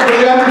not looking for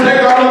the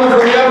undertaker. I'm looking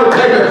for the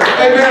undertaker.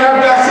 Amen.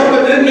 I've got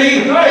something in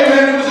me.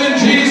 Amen. It was in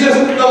Jesus,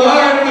 the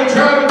Lion of the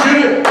tribe of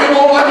Judah. It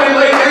won't let me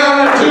lay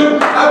down in a tomb.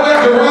 I've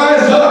got to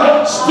rise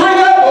up. Spring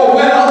up, oh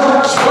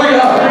well. Spring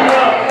up.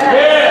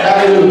 Yeah.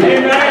 Hallelujah.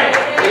 Amen.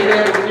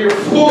 Amen. When you're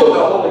full of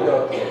the Holy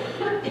Ghost,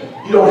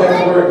 you don't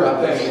have to worry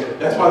about things.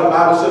 That's why the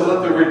Bible says,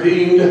 let the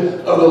redeemed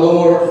of the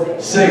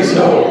Lord say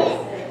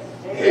so.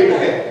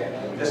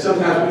 Amen. And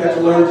sometimes we have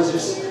to learn to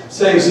just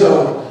say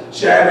so.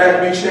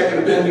 Shadrach, Meshach,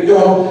 and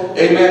Abednego,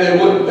 amen,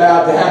 they wouldn't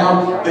bow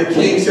down. The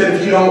king said,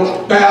 if you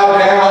don't bow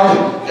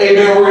down,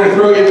 amen, we're going to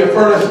throw you in the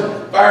furnace,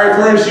 fiery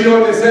furnace. You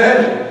know what they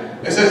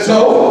said? They said,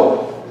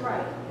 so?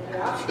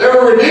 They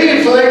were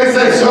redeemed so they could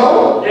say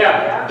so?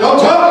 Yeah. Don't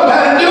talk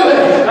about it, do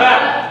it.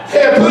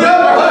 Hey, put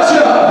up or hush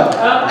up.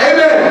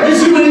 Amen. You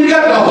see, when you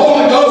got the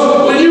Holy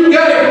Ghost, when you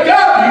got it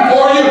God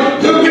before you,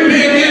 who can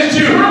be against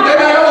you? Amen.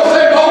 I will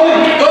say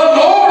boldly, the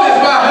Lord is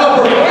my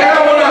helper, and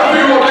I will not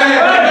fear what man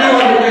can do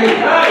unto me.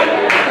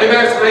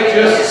 Amen. So they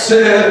just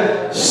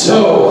said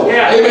so.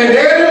 Amen.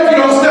 Daniel, if you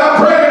don't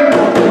stop praying,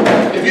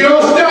 if you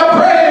don't stop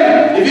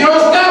praying, if you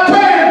don't stop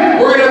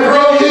praying, we're going to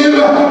throw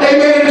you,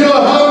 amen, into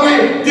a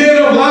hungry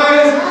den of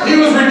lions. He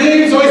was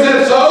redeemed, so he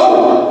said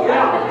so.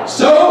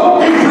 So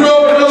he threw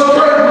open those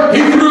curtains,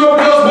 he threw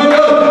open those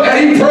windows, and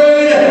he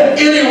prayed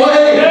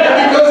anyway.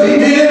 And because he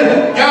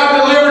did,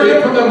 God delivered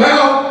him from the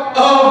mouth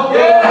of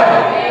God.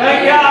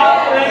 Thank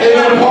God.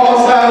 Amen. Paul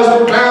and Silas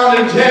were bound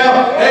in jail.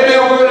 Amen.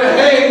 We're going to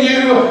hang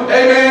you.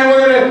 Amen.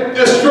 We're going to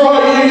destroy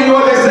you. You know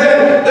what they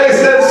said? They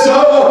said,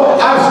 so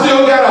I've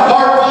still got a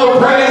heart full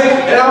of praise,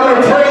 and I'm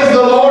going to praise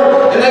the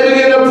Lord. And they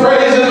began to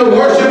praise and to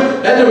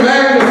worship and to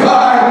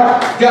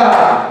magnify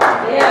God.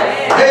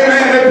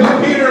 Amen. They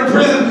put Peter in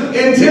prison,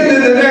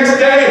 intended the next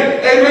day,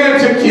 amen,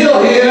 to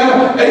kill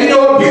him. And you know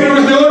what Peter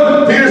was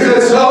doing? Peter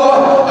said,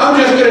 so I'm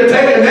just going to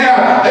take a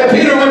nap. And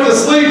Peter went to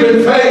sleep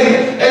in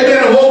faith,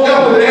 amen, and woke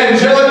up with an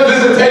angelic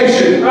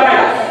visitation.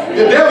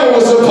 The devil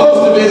was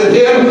supposed to visit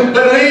him,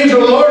 but an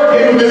angel of the Lord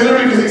came and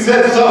visited him because he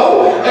said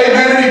so.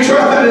 Amen. And he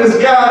trusted in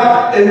his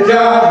God, and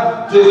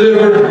God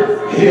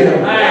delivered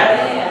him.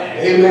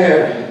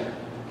 Amen.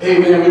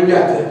 Amen. We've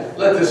got to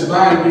let this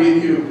mind be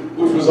in you,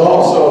 which was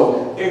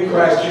also in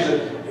Christ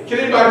Jesus. Can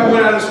anybody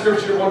point out a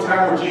scripture one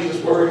time where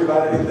Jesus worried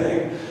about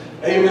anything?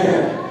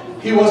 Amen.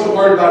 He wasn't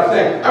worried about a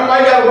thing. I mean, why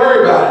you got to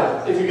worry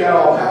about it if you got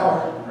all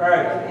power?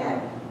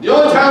 The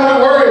only time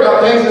we worry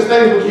about things is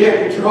things we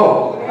can't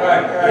control.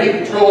 He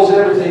controls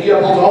everything. He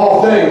upholds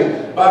all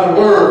things by the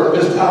word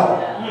of his power.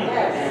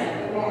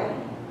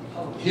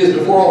 He is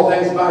before all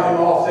things, by him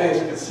all things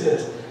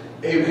consist.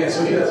 Amen.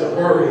 So he doesn't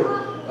worry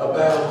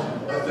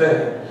about a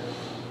thing.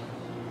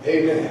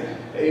 Amen.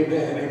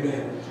 Amen.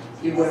 Amen.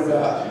 He went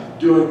about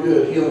doing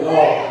good, healing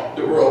all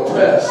that were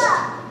oppressed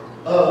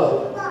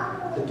of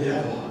the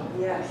devil.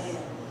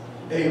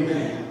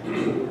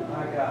 Amen.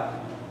 My God.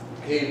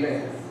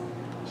 Amen.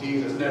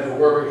 Jesus never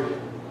worried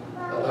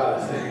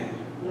about a thing.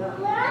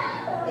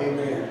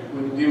 Amen.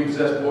 When the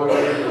demon-possessed boy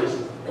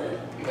was,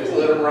 he just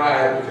let him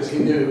ride because he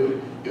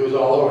knew it was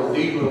all over. The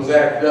demon was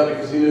acting up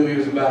because he knew he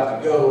was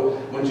about to go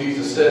when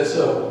Jesus said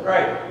so.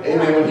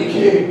 Amen. When he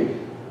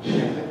came,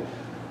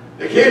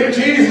 they came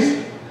to Jesus.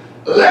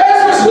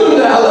 Lazarus, whom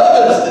thou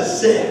lovest, is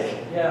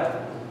sick.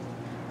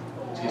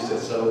 Jesus said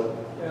so.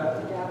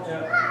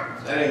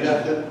 That ain't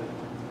nothing.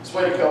 Just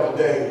wait a couple of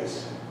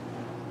days.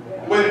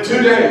 He waited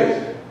 2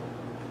 days.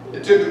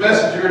 It took the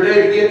messenger a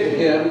day to get to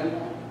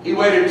him. He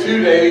waited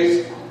 2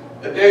 days.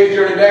 A day's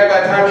journey back.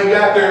 By the time he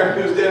got there,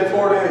 he was dead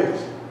 4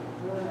 days.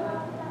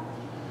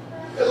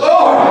 Hey,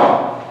 Lord,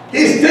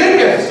 He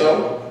stinketh.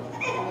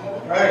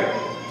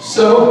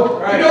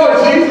 So, you know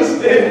what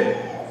Jesus did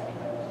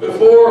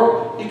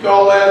before he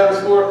called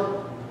Lazarus forth?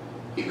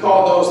 He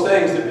called those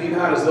things that be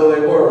not as though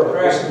they were. That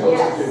we're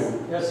supposed to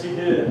do. Yes, he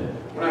did.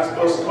 We're not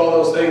supposed to call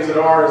those things that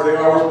are as they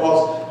are. We're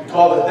supposed to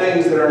call the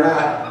things that are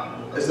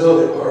not as though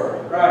they were.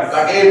 Right.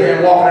 Like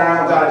Abraham walking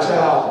around without a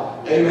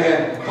child.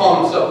 Amen.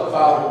 Calling himself the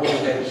father of many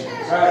nations.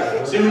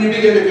 Right. See, when you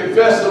begin to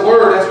confess the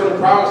word, that's when the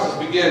promises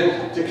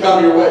begin to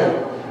come your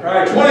way.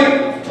 Right.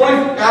 20,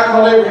 God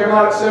called Abraham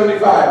out at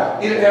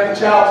 75. He didn't have the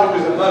child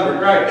until he was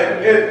 100. Right.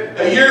 And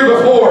a year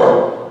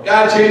before,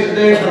 God changed his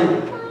name from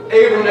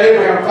Abram to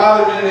Abraham,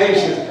 father of many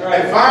nations.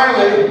 Right. And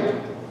finally,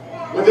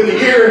 within the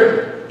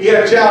year, he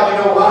had a child. You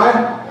know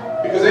why?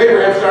 Because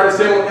Abraham started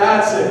saying what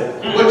God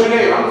said. What's your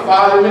name? I'm the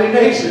father of many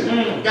nations.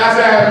 God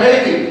said, I have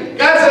made thee.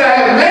 God said, I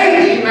have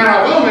made thee.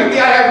 Now I will make thee.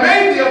 I have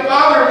made thee a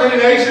father of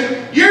many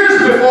nations.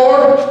 Years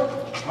before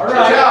the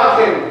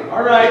child came.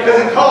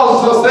 Because he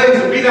calls those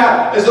things to be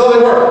not as though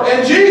they were.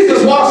 And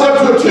Jesus walks up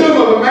to a tomb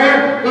of a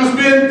man who's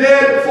been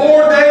dead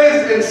 4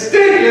 days and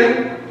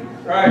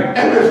stinking. Right.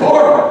 And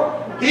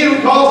before he who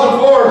calls him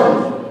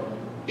forth,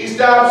 he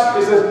stops.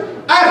 He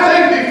says, I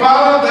thank thee,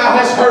 Father, thou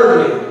hast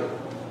heard me.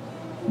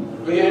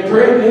 But you didn't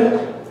pray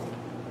yet.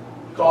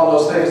 Call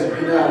those things to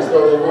be not as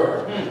though they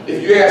were.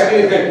 If you ask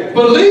anything,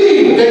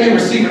 believe that you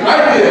receive it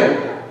right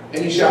then,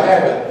 and you shall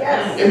have it.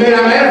 Yes. It may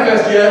not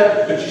manifest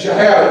yet, but you shall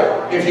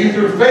have it. If you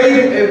through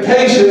faith and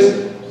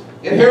patience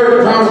inherit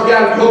the promise of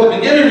God, and hold the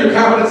beginning of your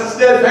confidence and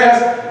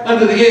steadfast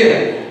unto the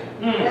end.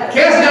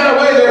 Cast not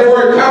away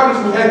therefore your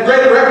confidence, which had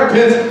greater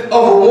recompense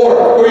of reward.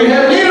 For you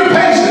have need of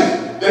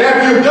patience, that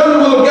after you have done the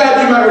will of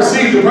God, you might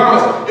receive the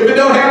promise. If it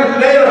don't happen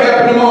today, it'll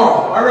happen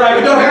tomorrow. All right.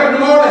 If it don't happen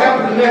tomorrow, it'll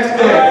happen the next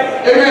day.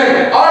 Right.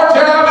 Amen. Our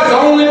job is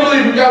only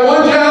believe. We've got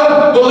one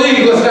job,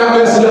 believe. Let's not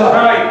mess it up.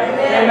 Right.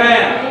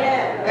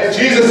 Amen. And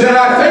Jesus said,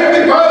 I thank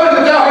thee, Father,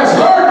 that thou hast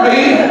heard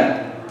me.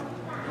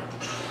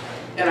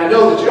 And I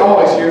know that you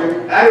always hear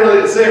me. I really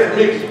didn't say it for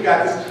me because we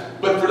got this.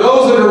 But for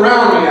those that are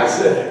around me, I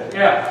said it.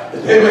 Yeah.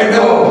 That they may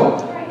know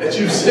that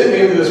you've sent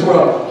me into this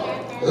world.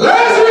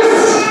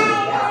 Lazarus,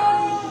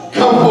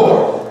 come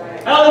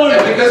forth. Hallelujah.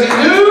 And because he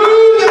knew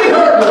that he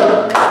heard me,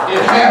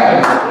 it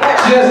happened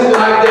just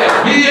like that.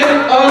 Be it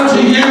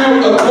unto you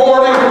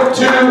according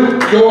to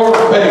your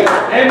faith.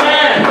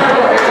 Amen.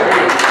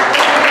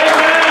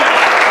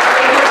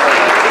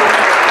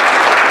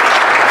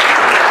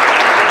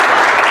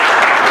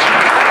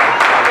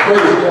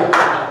 Praise God.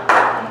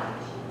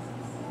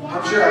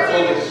 I'm sure I've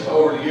told this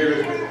over the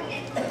years.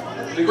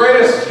 The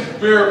greatest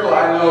miracle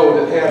I know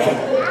that happened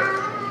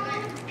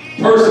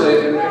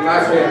personally in my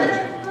family.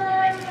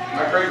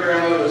 My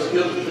great-grandmother was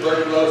healed of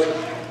tuberculosis,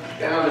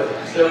 down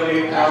to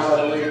 78 pounds,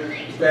 I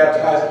believe, was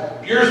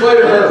baptized. Years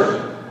later,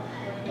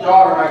 her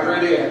daughter, my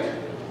great-aunt,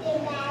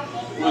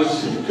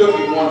 was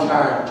cooking one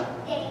time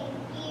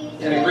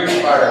in a grease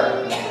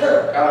fire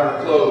out of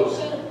her clothes.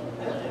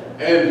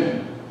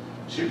 And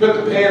she put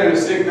the pan in a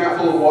sink, not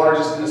full of water,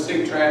 just in the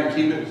sink, trying to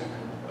keep it,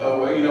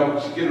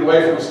 get it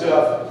away from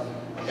stuff.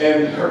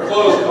 And her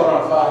clothes caught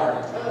on fire.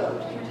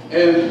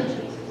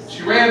 And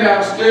she ran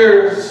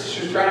downstairs.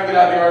 She was trying to get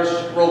out of the yard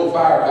so she could roll the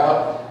fire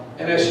out.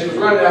 And as she was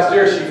running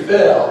downstairs, she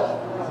fell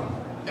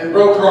and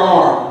broke her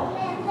arm.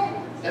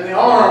 And the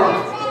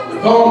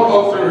bone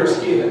poked through her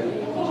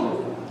skin.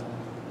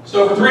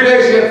 So for 3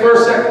 days, she had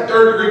first, second,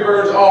 third degree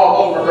burns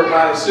all over her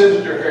body,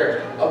 singed her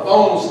hair, a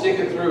bone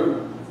sticking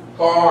through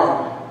her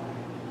arm.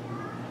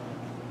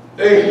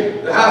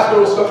 The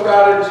hospital was so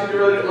crowded, she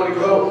really didn't want to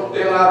go.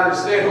 They allowed her to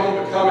stay at home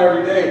but come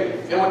every day.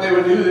 And what they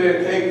would do,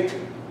 they'd take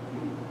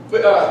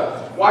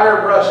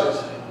wire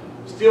brushes,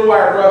 steel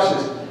wire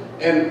brushes,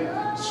 and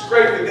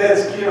scrape the dead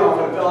skin off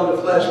and it fell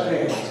into flesh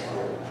pans.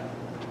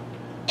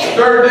 The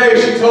third day,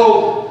 she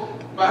told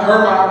my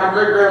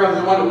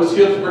great-grandmother, the one that was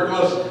healed of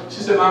tuberculosis,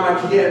 she said, Mom, I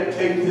can't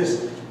take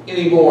this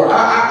anymore.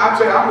 I'm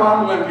saying,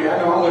 I'm with you. I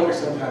know I'm with you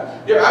sometimes.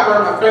 Yeah, I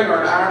burned my finger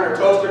on an iron or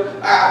toaster.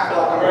 I feel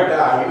like I'm going to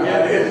die. You know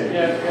what it is?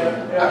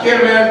 Yeah. I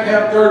can't imagine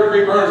having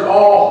third-degree burns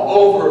all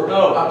over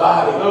my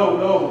body.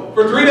 No.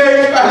 For 3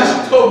 days,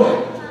 she told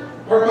me,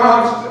 her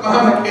mom, she said,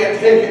 Mom, I can't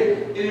take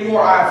it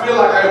anymore. I feel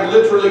like I am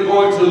literally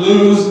going to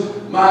lose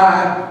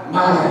my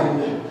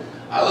mind.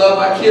 I love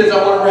my kids.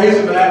 I want to raise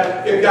them,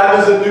 but if God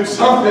doesn't do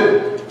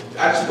something,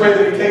 I just pray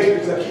that He takes me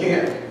because I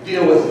can't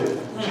deal with it.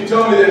 She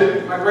told me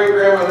that my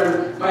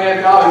great-grandmother, my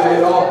Aunt Dolly, they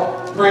had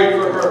all prayed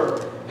for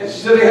her. And she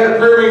said they had a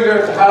prayer meeting there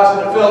at the house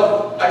and it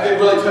felt like they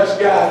really touched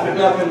God, but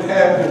nothing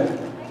happened.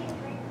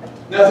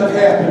 Nothing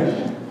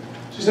happened.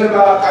 She said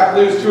about, I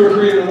believe it was 2 or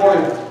 3 in the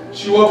morning,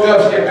 she woke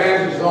up, she had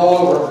bandages all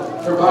over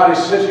her body.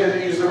 She said she had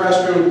to use the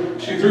restroom.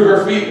 She threw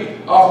her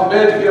feet off the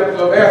bed to get up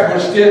to the bathroom.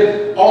 When she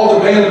did, all the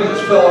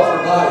bandages fell off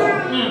her body.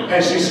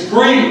 And she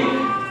screamed.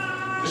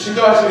 She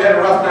thought she had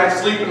a rough night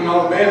sleeping and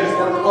all the bandages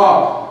weren't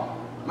off.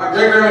 My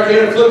great-grandma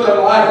came and flipped on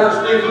the light, her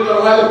scream, flipped on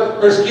the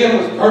light. Her skin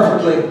was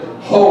perfectly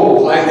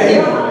whole, like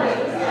paper.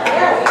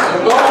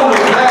 The bone was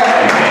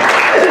back.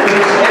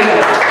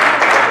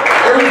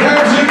 Every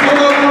time she'd come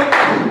up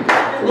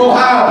from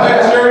Ohio,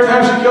 Pastor, every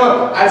time she'd come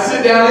up, I'd sit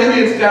sit down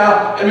Indian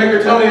style and make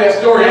her tell me that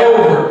story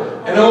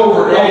over and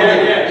over and over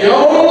again. The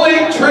only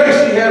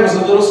trace she had was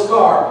a little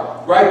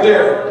scar right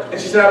there. And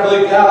she said, I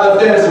believe God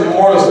left that as a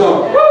memorial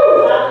stone.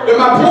 But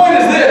my point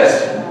is this.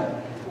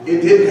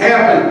 It didn't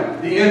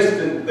happen the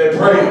instant they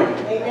prayed.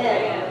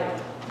 Amen.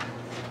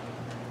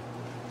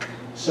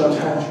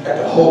 Sometimes you got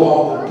to hold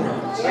on to the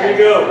promise. There you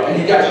go.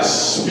 And you got to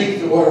speak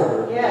the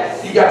word.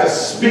 Yes. You got to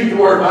speak the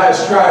word. By His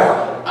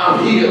stripe,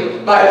 I'm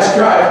healed. By His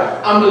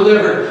stripe, I'm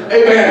delivered.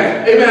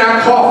 Amen. Amen.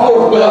 I call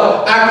forth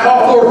wealth. I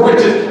call forth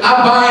riches. I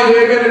bind,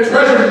 amen, the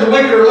treasures of the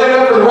wicked are laid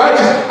up for the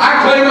righteous.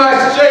 I claim my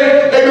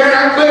shade. Amen.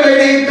 I claim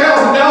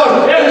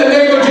 $88,000 in the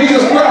name of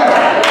Jesus Christ.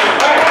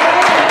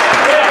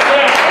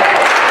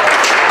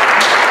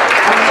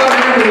 I'm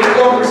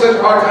going through such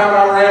a hard time.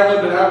 I'm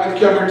rambling, but I'm going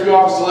to come here too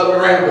often to let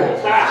me ramble.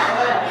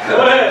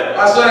 Go ahead.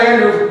 My son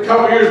Andrew, a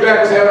couple years back,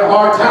 was having a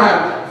hard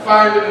time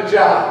finding a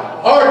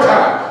job. Hard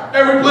time.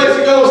 Every place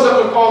he goes,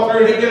 something would fall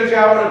through, and he'd get a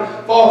job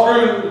and fall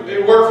through, and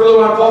he'd work for a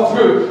little while and fall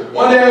through.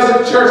 One day I was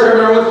at church, I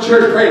remember I went to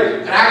church,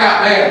 prayed, and I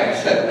got mad.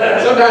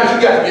 Sometimes you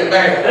got to get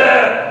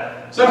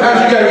mad.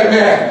 Sometimes you got to get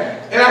mad.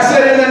 And I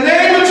said, in the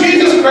name of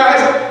Jesus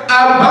Christ, I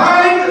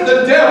bind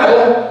the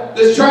devil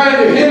that's trying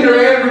to hinder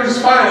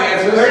Andrew's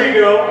finances. There you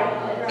go.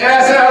 And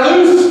I said, I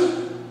lose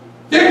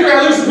victory,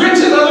 I lose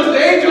riches, I lose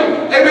the angel,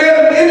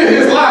 amen, into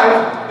his life.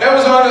 That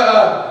was on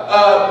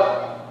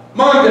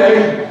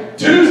Monday.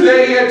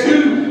 Tuesday, he had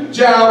 2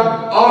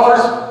 job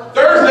offers.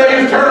 Thursday,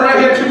 he was turning around.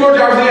 He had 2 more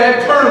jobs. He had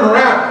to turn them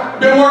around.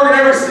 Been working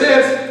ever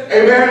since.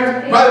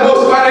 Amen. Probably the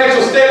most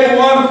financial stable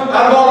one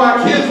out of all my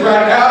kids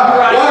right now.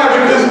 Why?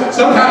 Because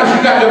sometimes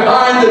you got to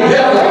bind the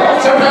devil.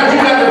 Sometimes you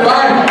got to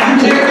bind.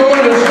 You can't go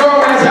into the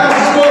strong man's house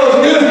and spoil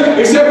his goods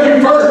except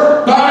you first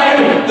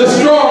bind the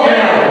strong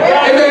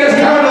man. Amen. It's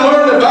time to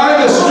learn to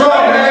bind the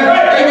strong man.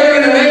 Amen.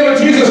 In the name of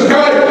Jesus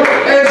Christ,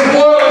 and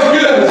spoil his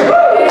goods.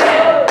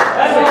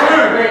 That's the truth.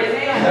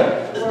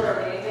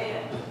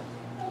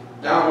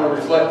 Now I'm going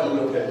to reflect a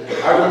little bit.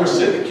 I remember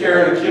sitting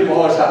carrying a kid in my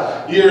mother's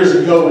house years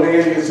ago when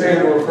Andy and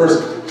Sandra were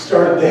first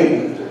started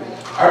dating.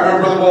 I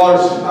remember Brother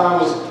Waller's mom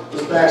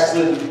was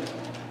backslidden.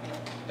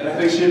 And I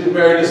think she had been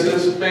married to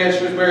this man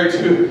she was married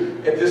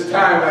to. At this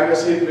time, I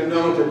guess he had been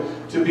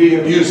known to be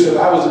abusive.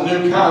 I was a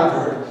new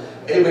convert.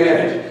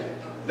 Amen.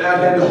 Not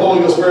had the Holy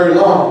Ghost very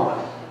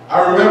long.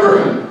 I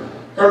remember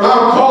her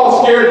mom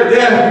called scared to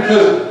death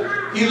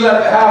because he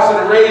left the house in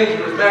a rage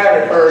and was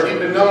mad at her. He'd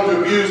been known to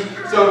abuse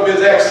some of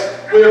his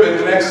ex-women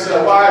and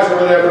ex-wives or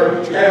whatever,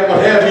 and what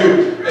have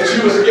you, and she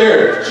was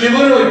scared. She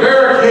literally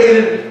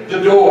barricaded the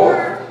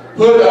door,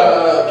 put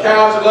a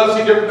couch and love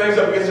seat, different things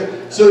up against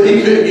it so that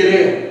he couldn't get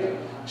in.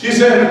 She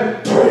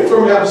said, pray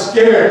for me, I'm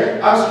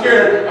scared. I'm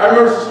scared. I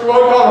remember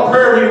what we called a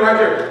prayer meeting right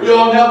there. We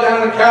all knelt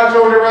down on the couch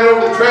over there right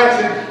over the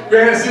tracks, and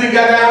Granite City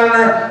got down on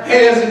her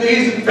hands and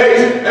knees and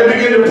face and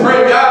began to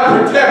pray,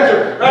 God, protect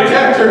her,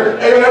 protect her.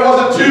 And it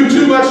wasn't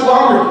too much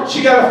longer.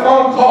 She got a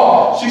phone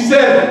call. She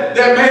said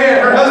that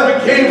man, her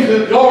husband, came to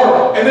the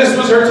door, and this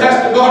was her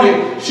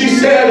testimony. She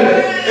said,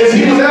 as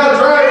he was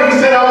out driving,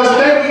 he said, I was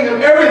thinking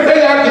of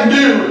everything I can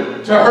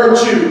do to hurt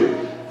you.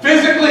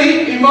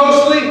 Physically,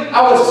 emotionally,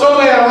 I was so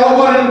mad. All I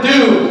wanted to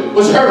do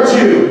was hurt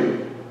you.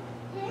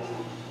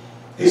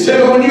 He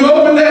said, but when you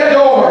opened that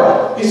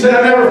door, he said,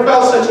 I never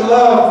felt such a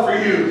love for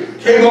you.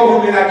 Came over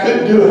me and I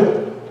couldn't do it.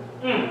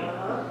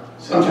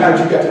 Sometimes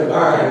you got to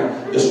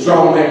bind the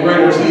strong man.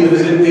 Greater is he that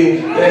is in me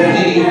than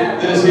he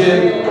that is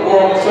in the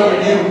world. Some of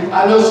you,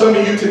 I know some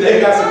of you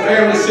today got some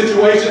family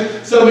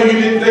situations. Some of you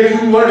didn't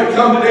think you wanted to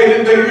come today,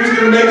 didn't think you was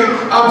going to make it.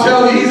 I'm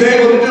telling you, he's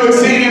able to do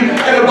exceeding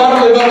and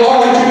abundantly above all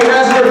that you can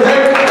ask or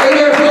think. And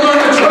if you learn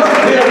to trust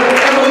in him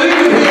and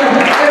believe in him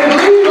and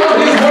believe on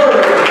his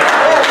word.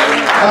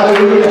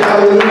 Hallelujah,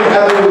 hallelujah,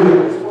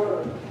 hallelujah.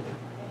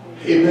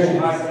 Amen.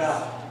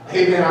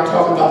 Amen. I'm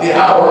talking about the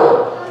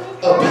hour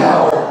of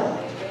power.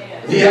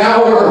 The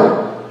hour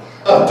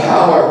of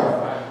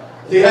power.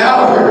 The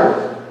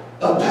hour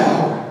of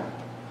power.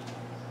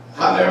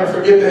 I'll never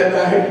forget that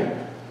night.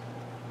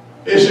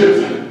 Bishop,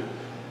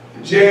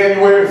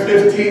 January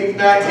 15th,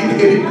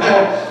 1989.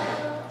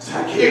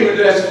 I came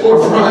into that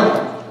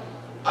storefront.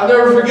 I'll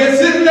never forget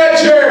sitting in that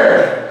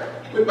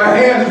chair with my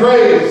hands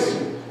raised.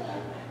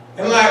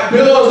 And like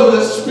billows of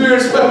the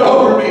Spirit swept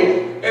over me.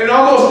 And it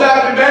almost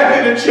knocked me back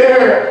in the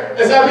chair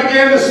as I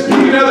began to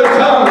speak in other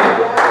tongues.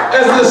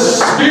 As the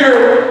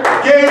Spirit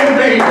gave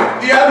me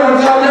the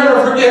utterance, I'll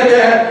never forget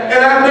that.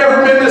 And I've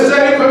never been the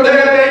same from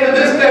that day to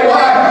this day.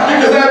 Why?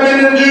 Because I've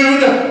been endued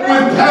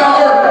with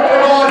power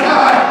from on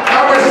high.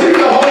 I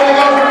received the Holy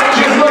Ghost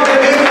just like I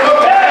did in the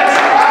book of Acts.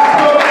 I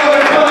spoke in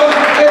other tongues,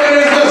 and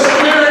as the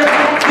Spirit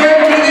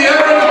gave me the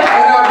utterance,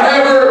 and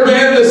I've never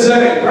been the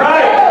same.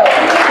 Right.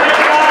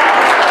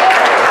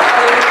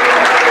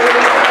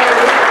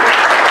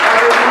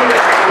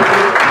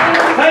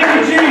 Thank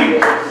you,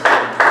 Jesus.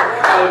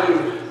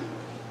 Hallelujah.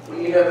 When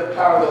you have the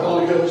power of the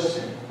Holy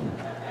Ghost,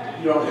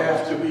 you don't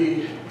have to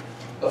be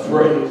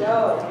afraid.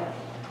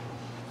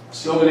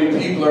 So many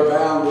people are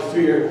bound with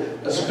fear,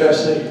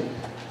 especially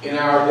in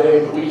our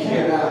day, but we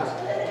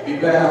cannot be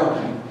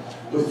bound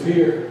with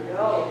fear.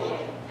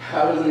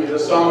 Hallelujah. The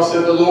psalmist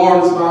said, the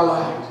Lord is my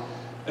light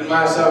and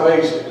my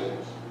salvation.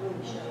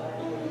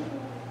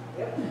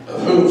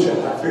 Of whom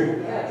shall I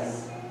fear?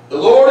 Yes. The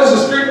Lord is the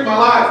strength of my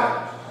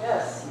life.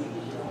 Yes.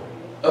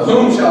 Of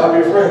whom shall I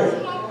be afraid?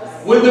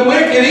 When the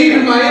wicked,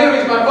 even my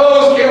enemies, my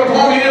foes, came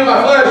upon me in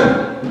my flesh,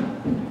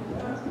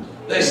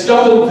 they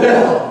stumbled and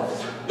fell.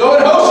 Though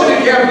an host should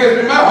encamp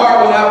against me, my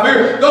heart will not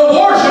fear. Though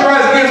war should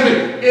rise against me,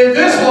 in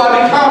this will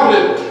I be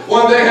confident.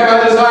 One thing have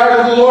I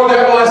desired of the Lord,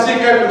 that will I seek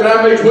after, that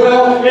I may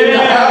dwell in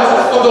the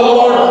house of the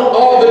Lord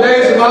all the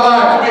days of my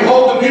life, to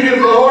behold the beauty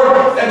of the Lord,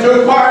 and to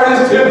inquire in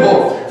his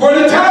temple. For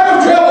in the time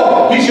of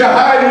trouble he shall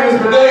hide me in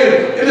his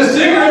pavilion. In the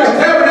secret of his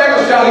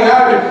tabernacle shall he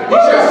hide me. He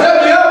shall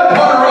set me up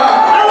upon a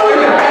rock.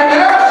 And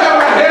now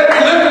shall my head be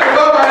lifted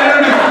above my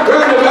enemies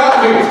round about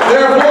me.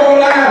 Therefore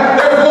will I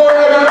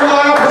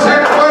offer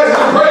sacrifices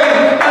and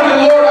praise unto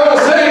the Lord. I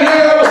will sing,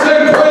 yea, I will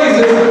sing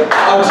praises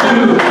unto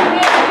you.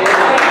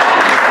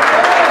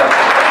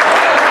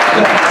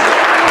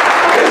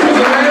 This was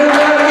a man who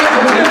wanted to get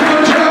the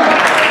temple job.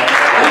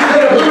 He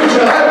said, of whom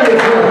shall I be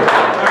afraid?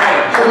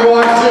 Someone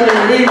watched him in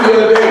the meeting the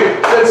other day.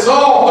 That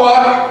Saul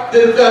thought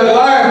that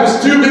Goliath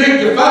was too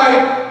big to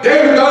fight.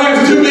 David thought he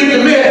was too big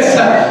to miss.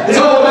 It's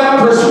all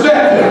about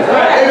perspective.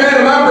 Amen.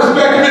 And my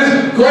perspective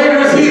is, greater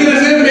is he that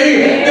is in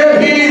me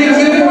than he that is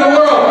in the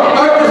world.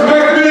 My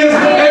perspective is,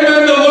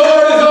 amen, the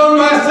Lord is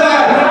on my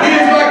side. He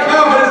is my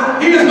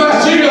confidence. He is my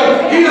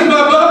shield. He is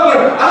my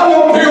buckler. I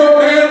won't fear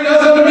what man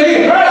does unto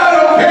me. I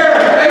don't care.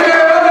 Amen.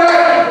 I'm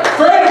not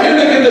afraid of him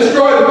that can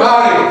destroy the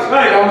body.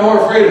 I'm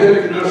more afraid of him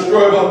that can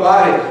destroy both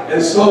body and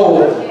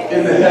soul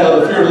in the hell.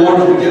 The fear of the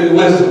Lord will give you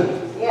wisdom.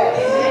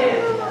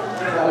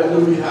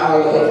 Hallelujah. I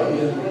love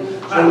him.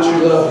 Don't you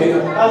love him?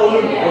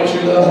 Don't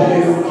you love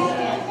him?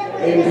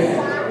 Amen.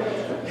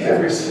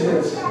 Ever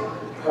since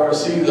I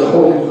received the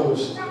Holy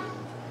Ghost,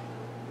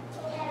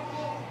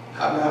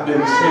 I've not been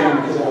the same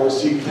because I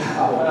received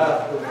power.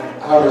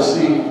 I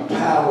received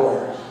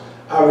power.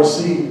 I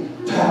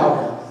received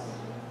power.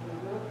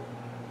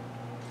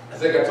 I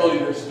think I told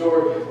you this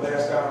story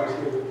last time I was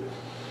here.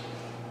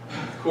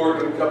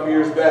 Court a couple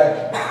years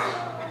back,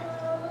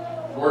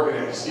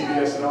 working at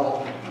CBS and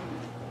all.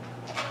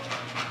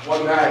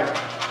 One night,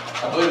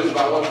 I believe it was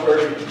about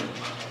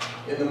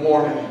 1:30 in the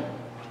morning,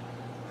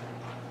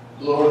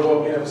 the Lord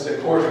woke me up and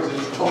said, Courtney's in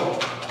trouble.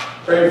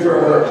 Pray for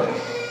her.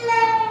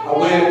 I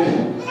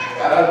went,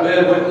 got out of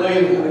bed, went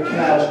laid on the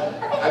couch.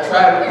 I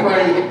tried to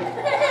pray,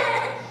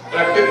 but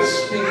I couldn't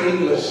speak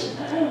English.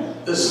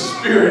 The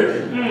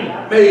Spirit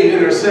made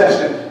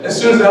intercession. As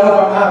soon as I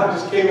opened my mouth, it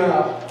just came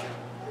out.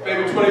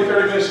 Maybe 20,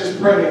 30 minutes just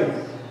praying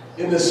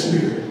in the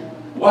Spirit.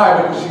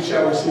 Why? Because you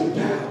shall receive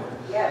power.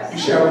 Yes. You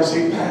shall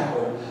receive power.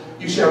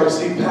 You shall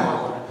receive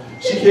power.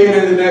 She came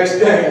in the next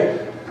day.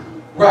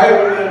 Right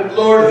when the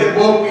Lord had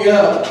woke me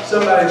up,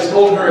 somebody was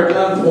holding her at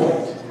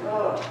gunpoint,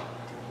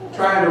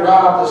 trying to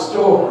rob the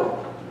store.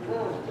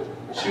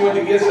 She went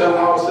to get something,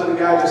 all of a sudden the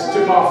guy just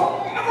took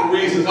off the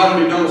reasons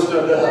unbeknownst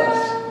to us.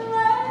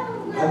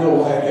 I know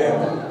why it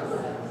happened.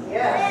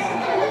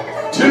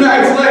 Yes. 2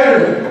 nights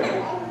later,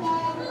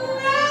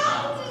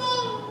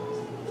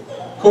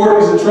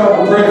 Courtney's in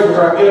trouble. Pray for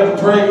her. I get up and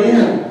pray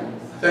again.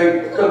 I think,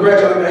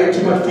 congratulations, I ate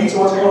too much pizza.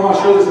 What's going on my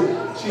shoulders?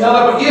 She held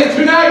up again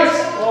 2 nights.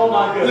 Oh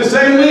my goodness. The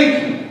same week.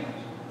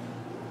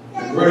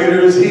 Greater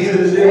is he that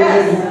is in me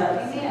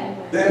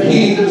than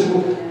he that is.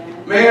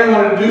 Man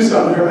wanted to do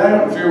something to her. I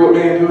don't fear what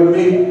man doing to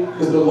me,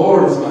 because the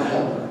Lord is my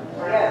helper.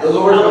 Yes. The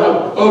Lord is my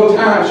helper. Both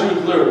times she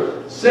was clear.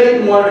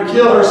 Satan wanted to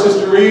kill her,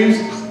 Sister Reeves.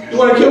 He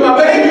wanted to kill my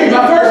baby,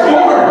 my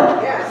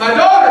firstborn, yes. My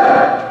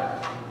daughter.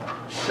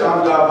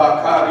 Shanda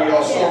Bakari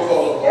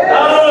Osoko.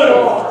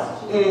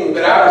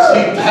 But I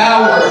received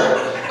power.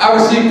 I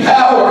received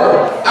power.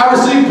 I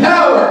received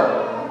power.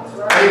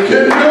 He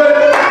couldn't do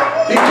it.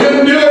 He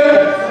couldn't do it.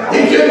 He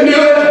couldn't do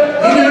it.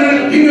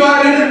 He knew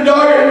I needed a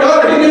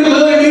daughter. He knew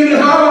Lily needed a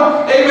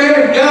mama.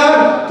 Amen.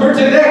 God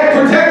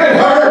protected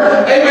her.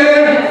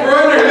 Amen. For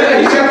under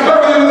him, he shall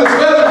cover them with his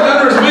feathers, and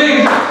under his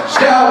wings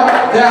shall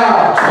thou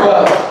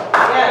trust.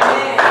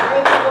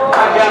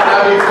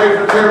 I'll be afraid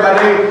for terror by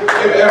day.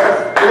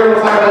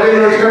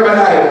 Terror by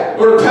night.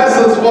 Nor the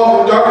pestilence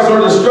walk in darkness, nor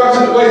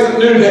destruction that wastes at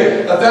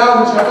noonday.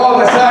 1,000 shall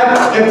fall at thy side,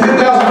 and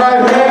 10,000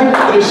 right hand,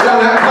 but it shall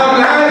not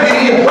come nigh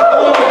thee.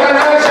 Oh, thine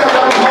eyes shall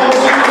not behold the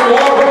secret of the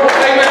Lord.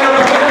 Amen.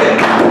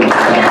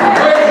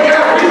 Praise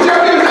God. He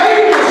shall give his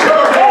angels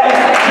charge over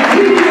thee, to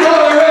keep you in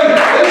all their ways.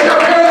 They shall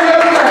bear thee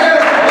up in their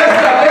hands, lest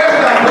thou dash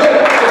thy foot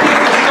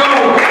against a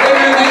stone.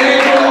 Amen. The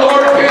angel of the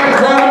Lord camps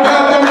round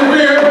about them to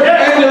fear,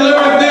 and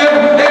delivereth them.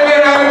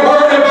 Amen. I ain't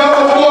worried about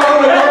what's going on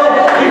in the world,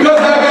 because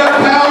I've got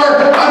power.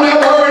 I'm not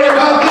worried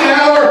about the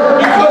hour,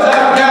 because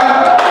I've got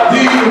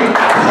the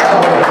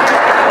power.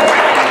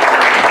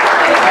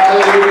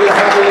 Hallelujah,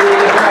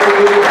 hallelujah,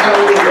 hallelujah,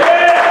 hallelujah.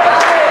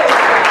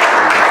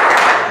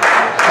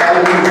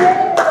 Hallelujah.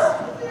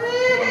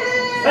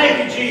 Thank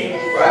you,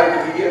 Jesus. Right at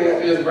the beginning of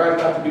this, right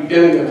about the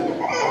beginning of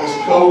this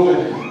COVID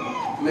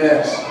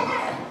mess,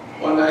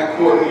 one night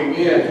Courtney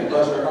again,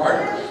 bless her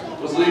heart,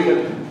 was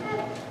leaving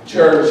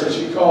church, and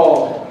she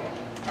called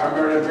our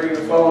there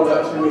bringing the phone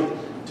up to me,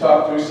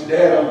 talk to me. She said,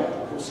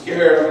 Dad, I'm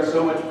scared. I'm in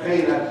so much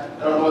pain. I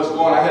don't know what's going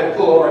on. I had to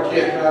pull over. I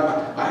can't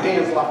drive. My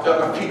hands locked up,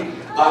 my feet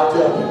locked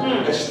up.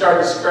 And she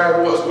started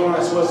describing what was going on.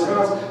 I said, well, it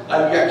sounds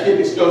like you got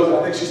kidney stones. And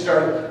I think she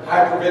started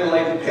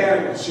hyperventilating and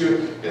panicking. She was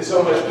in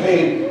so much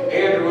pain.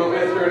 Andrew went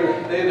with her,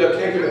 and they ended up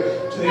taking her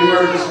to the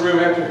emergency room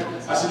after.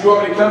 I said, you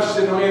want me to come? She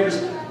said, no, Andrew's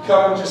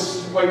coming.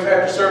 Just wait till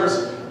after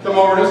service. Come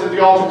over. It was at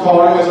the altar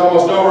call. It was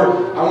almost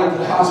over. I went to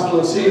the hospital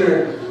and seen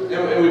her,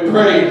 and we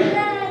prayed.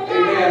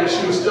 Amen. And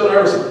she was still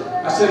nervous.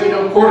 I said, you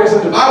know, Courtney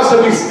said, the Bible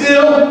said, be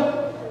still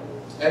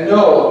and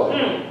know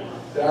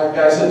that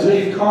I said, until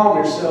you calm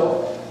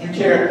yourself, you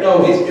can't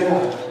know He's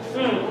God.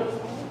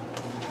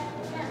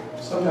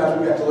 Sometimes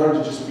we have to learn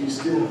to just be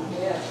still.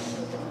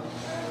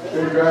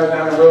 We're driving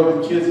down the road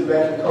with kids in the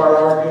back of the car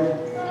arguing.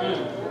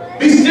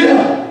 Be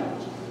still.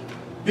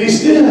 Be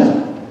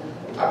still.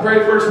 I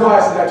prayed for her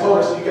twice, and I told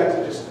her, so you got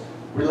to just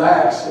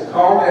relax and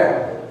calm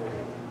down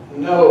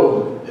and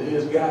know that He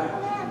is God.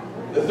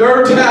 The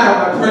third time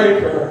I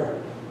prayed for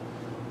her,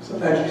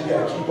 sometimes you just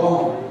got to keep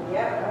on.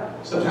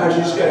 Sometimes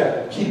you just got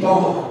to keep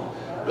on.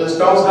 Brother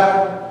Stone's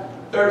time,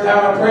 third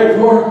time I prayed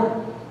for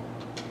her,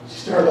 she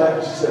started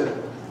laughing. She said,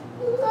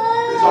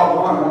 it's all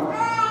gone.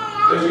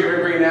 Don't you get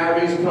me bringing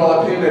IVs and put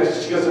all that pain in?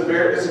 She goes,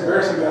 it's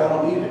embarrassing, but I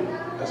don't need it.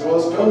 I said, well,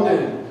 let's go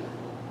then.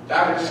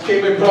 Doctor just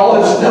came in and put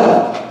all this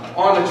stuff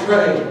on the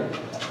tray.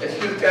 And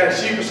she was kind of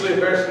sheepishly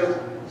embarrassed.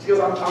 She goes,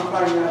 I'm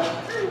fine now.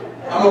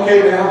 I'm okay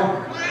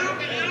now.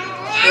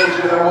 She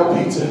said, I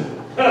want pizza.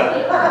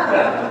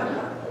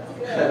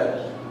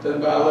 Then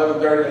about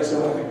 11:30, I said,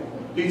 well, I think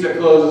pizza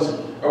closes,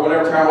 or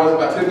whatever time it was,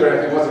 about 10:30,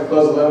 I think it was, it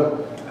closed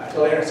 11. I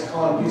told Aaron, I said,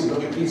 call in pizza, go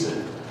get pizza.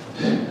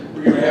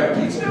 We're going to have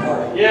a pizza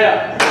party.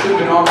 Yeah. We've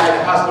been all night at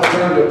the hospital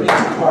turned to a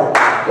pizza party.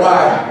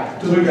 Why?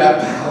 Because we've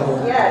got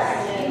power. Yes.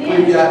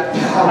 We've got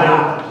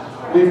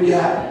power. We've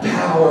got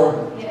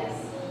power. Yes.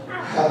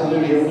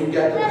 Hallelujah. When you've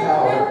got the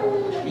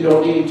power, you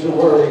don't need to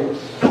worry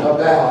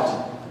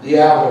about the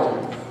hour.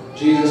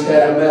 Jesus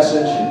had a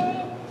message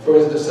for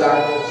His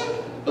disciples.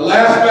 The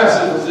last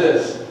message was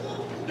this: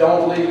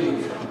 don't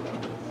leave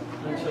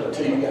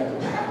until you got the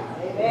power.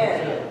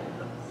 Amen.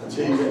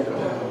 Until you get the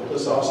power.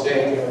 Let's all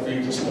stand here for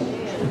you this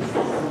morning.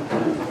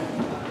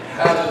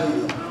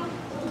 Hallelujah.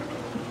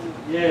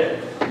 Yeah.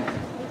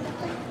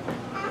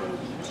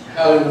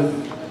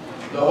 Hallelujah.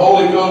 The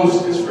Holy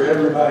Ghost is for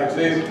everybody.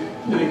 Today's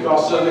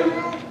Pentecost Sunday.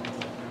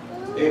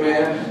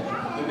 Amen.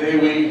 The day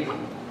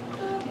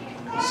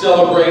we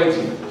celebrate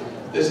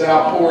this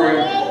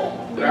outpouring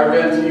that I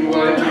read to you, what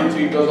I read to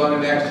you, goes on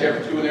in Acts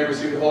chapter 2, when they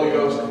receive the Holy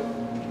Ghost.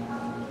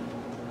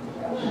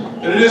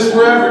 And it is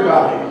for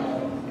everybody.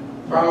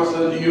 Promise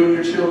unto you and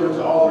your children,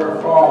 to all that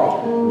are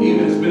far,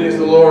 even as many as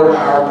the Lord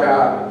our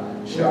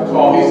God shall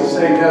call. He's the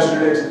same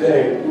yesterday,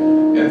 today,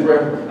 and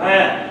forever.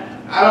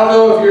 I don't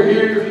know if you're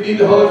here, if you need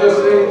the Holy Ghost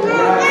today.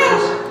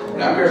 We're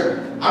not embarrassed.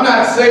 I'm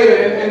not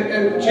saying,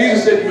 and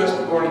Jesus said you must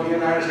be born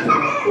again. I understand.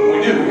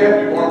 We do. We have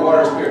to be born of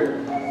water and spirit.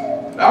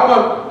 Now, I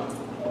want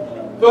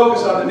to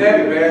focus on the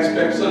negative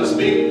aspect, so to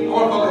speak. I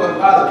want to focus on the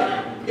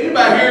positive.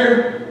 Anybody here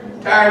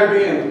tired of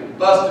being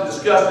busted,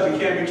 disgusted,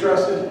 and can't be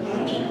trusted?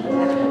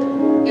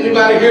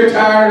 Anybody here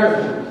tired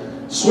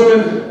of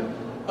swimming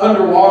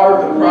underwater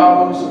with the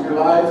problems of your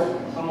life?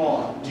 Come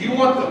on. Do you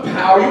want the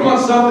power? You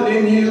want something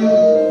in you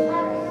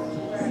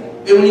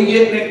that when you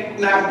get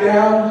knocked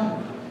down,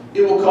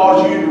 it will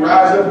cause you to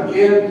rise up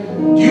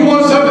again? Do you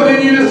want something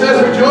in you that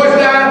says, rejoice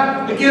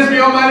not against me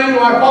on my knee,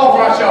 though I fall,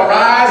 for I shall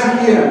rise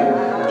again.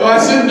 Though I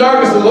sit in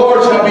darkness, the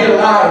Lord shall be a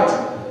light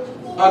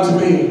unto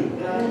me.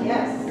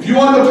 If you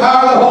want the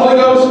power of the Holy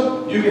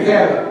Ghost, you can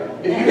have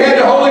it. If you had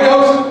the Holy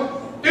Ghost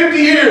 50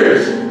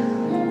 years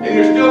and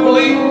you're still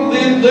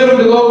living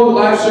below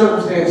life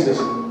circumstances,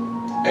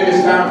 maybe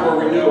it's time for a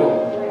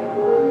renewal.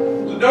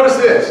 So notice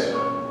this.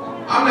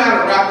 I'm not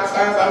a rocket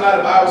science. I'm not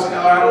a Bible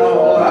scholar. I don't know a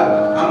whole lot.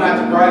 I'm not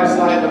the brightest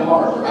light in the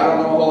Harvard. I don't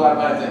know a whole lot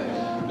about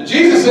anything. But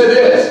Jesus said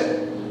this.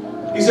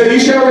 He said, you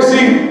shall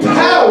receive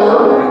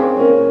power.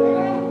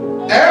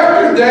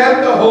 After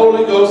that, the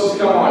Holy Ghost has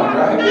come on you,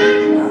 right?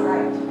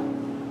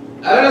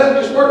 Now, that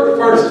doesn't just work the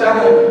first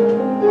time.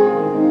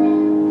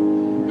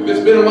 If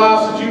it's been a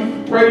while since you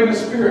prayed in the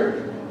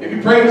Spirit, if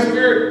you prayed in the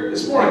Spirit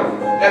this morning,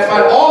 that's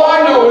fine. All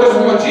I know is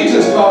from what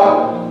Jesus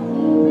taught,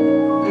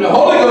 when the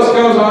Holy Ghost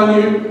comes on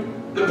you,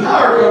 the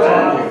power comes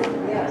on you.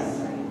 Yes.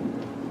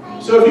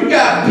 So if you've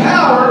got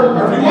power,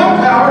 or if you want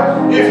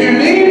power, if you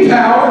need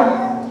power,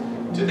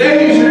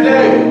 today is your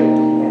day.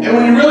 And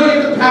when you really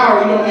get the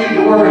power, you don't need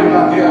to worry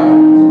about the hour.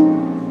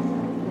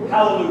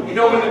 Hallelujah. You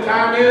know when the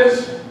time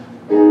is?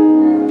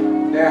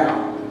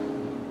 Now.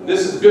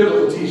 This is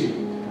biblical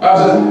teaching. Bible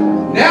says,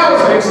 now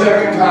is the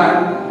accepting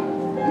time.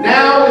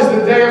 Now is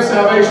the day of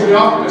salvation. We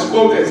often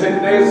misquote that and say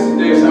today is the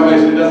day of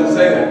salvation. It doesn't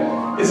say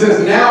that. It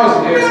says now is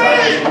the day of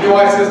salvation. You know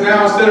why it says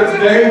now instead of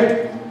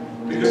today?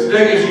 Because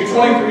today gives you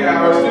 23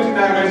 hours, 59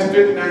 minutes, and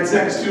 59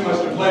 seconds too much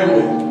to play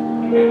with.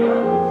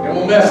 And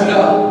we'll mess it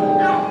up.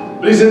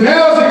 But he said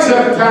now is the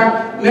accepted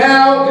time.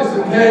 Now is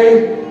the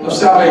day of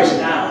salvation.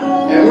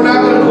 And we're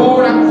not going to pull,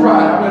 we're not going to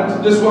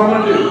pride. This is what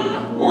I'm going to do.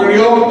 We're going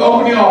to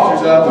open the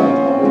altars up.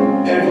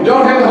 And if you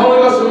don't have the Holy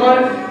Ghost in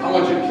money, I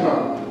want you to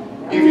come.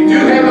 If you do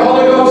have the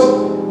Holy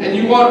Ghost and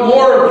you want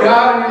more of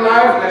God in your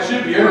life, and that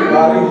should be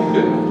everybody,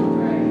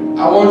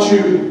 I want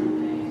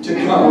you to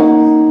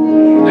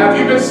come. Now, if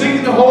you've been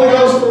seeking the Holy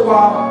Ghost for a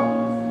while,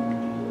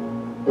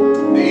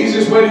 the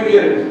easiest way to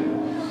get it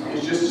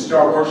is just to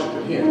start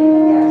worshiping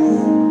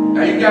Him.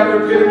 Now, you've got to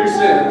repent of your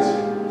sins.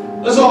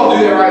 Let's all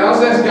do that right now.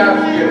 Let's ask God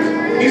to forgive us.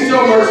 He's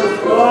so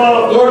merciful.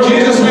 Lord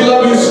Jesus, we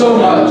love you so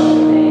much.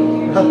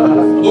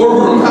 Lord,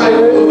 we're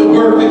mindful of the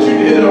work that you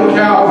did on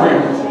Calvary.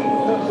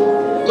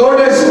 Lord,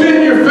 they spit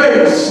in your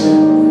face.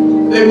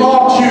 They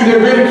mocked you. They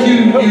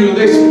ridiculed you.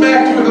 They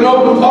smacked you with an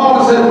open palm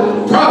and said,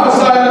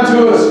 prophesy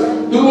unto us.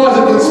 Who was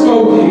it that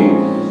smote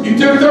thee? You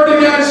took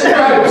 39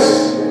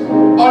 stripes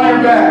on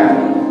your back.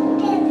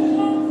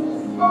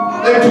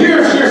 They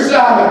pierced your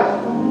side.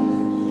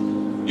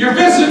 Your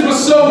visage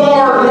was so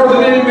marred, more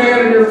than any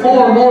man, in your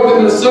form, more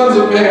than the sons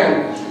of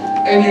man.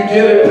 And you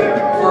did it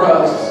for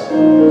us.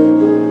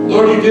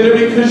 Lord, you did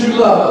it because you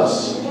love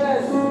us.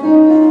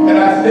 And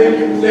I thank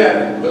you for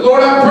that. But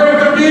Lord, I pray if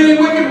there be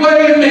any wicked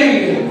way in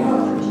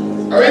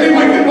me, or any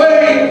wicked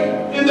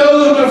way in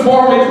those who have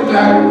before me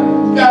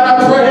tonight,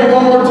 God, I pray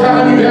one more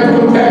time you have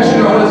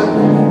compassion on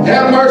us,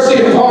 have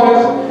mercy upon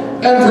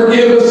us, and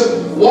forgive us.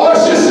 Wash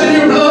us in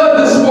your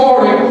blood this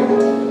morning.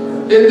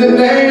 In the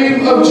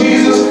name of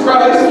Jesus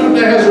Christ of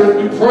Nazareth,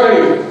 we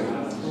pray.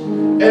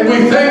 And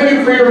we thank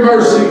you for your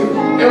mercy.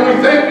 And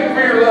we thank you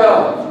for your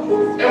love.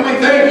 And we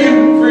thank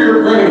you for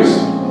your grace.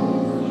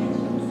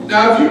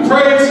 Now, if you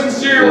prayed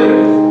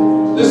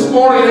sincerely this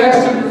morning and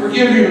asked Him to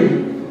forgive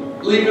you,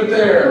 leave it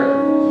there.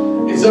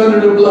 It's under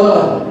the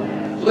blood.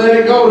 Let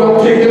it go.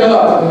 Don't pick it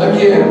up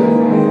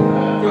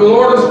again. For the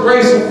Lord is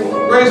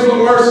graceful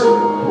mercy.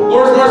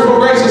 Lord's merciful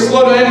grace is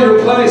slow to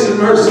anger, plenteous in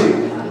mercy.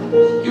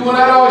 He will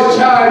not always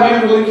chide,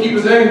 neither will He keep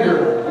His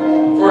anger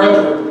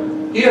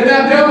forever. He hath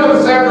not dealt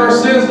with us after our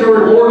sins, nor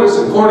rewarded us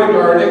according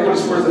to our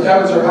iniquities, for as the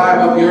heavens are high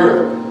above the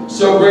earth,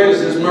 so great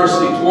is His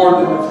mercy toward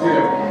them that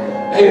fear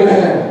Him.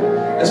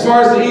 Amen. As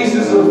far as the east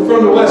is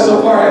from the west,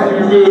 so far hath He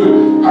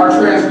removed our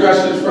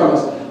transgressions from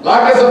us.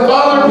 Like as a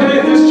father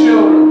pitieth his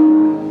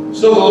children,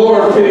 so the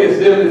Lord pitieth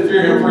them that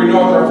fear Him. For He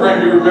knoweth our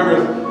frame, He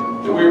remembereth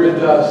that we are but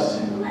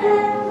dust.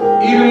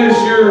 Even as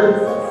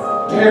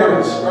your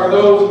parents are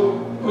those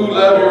who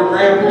love your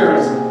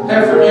grandparents,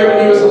 have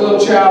forgiven you as a little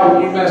child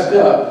when you messed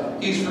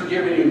up. He's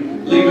forgiven you.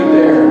 Leave it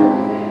there.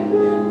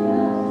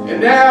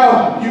 And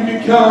now you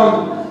can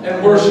come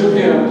and worship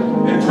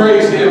Him and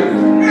praise Him.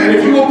 And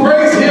if you will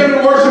praise Him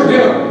and worship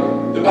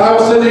Him, the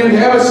Bible says He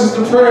inhabits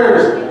the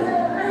prayers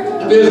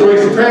of Israel.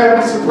 He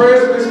inhabits the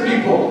prayers of His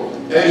people.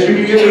 As you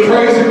begin to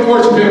praise Him and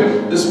worship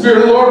Him, the Spirit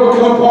of the Lord will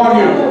come upon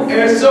you.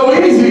 And it's so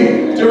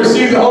easy to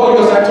receive the Holy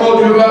Ghost. I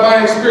told you about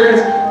my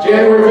experience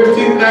January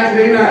 15th,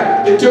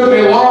 1989. It took me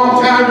a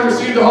long time to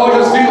receive the Holy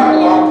Ghost. It seemed like a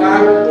long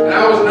time. And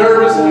I was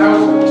nervous and I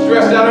was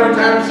stressed out every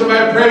time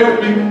somebody prayed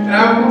with me. And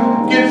I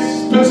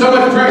put so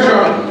much pressure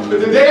on me. But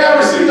the day I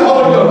received the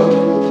Holy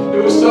Ghost,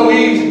 it was so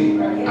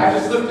easy. I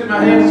just lifted my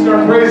hands and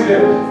started praising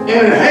Him.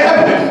 And it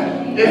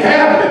happened. It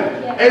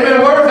happened.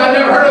 Amen. Words I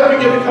never heard of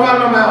begin to come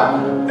out of my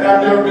mouth. And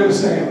I've never been the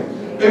same.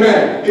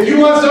 Amen. If you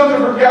want something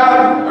from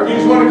God, or if you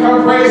just want to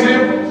come praise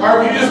Him,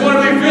 or if you just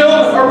want to be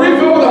filled or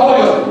refilled with the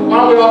Holy Ghost, why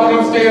don't we all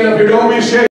come stand up here? Don't be ashamed.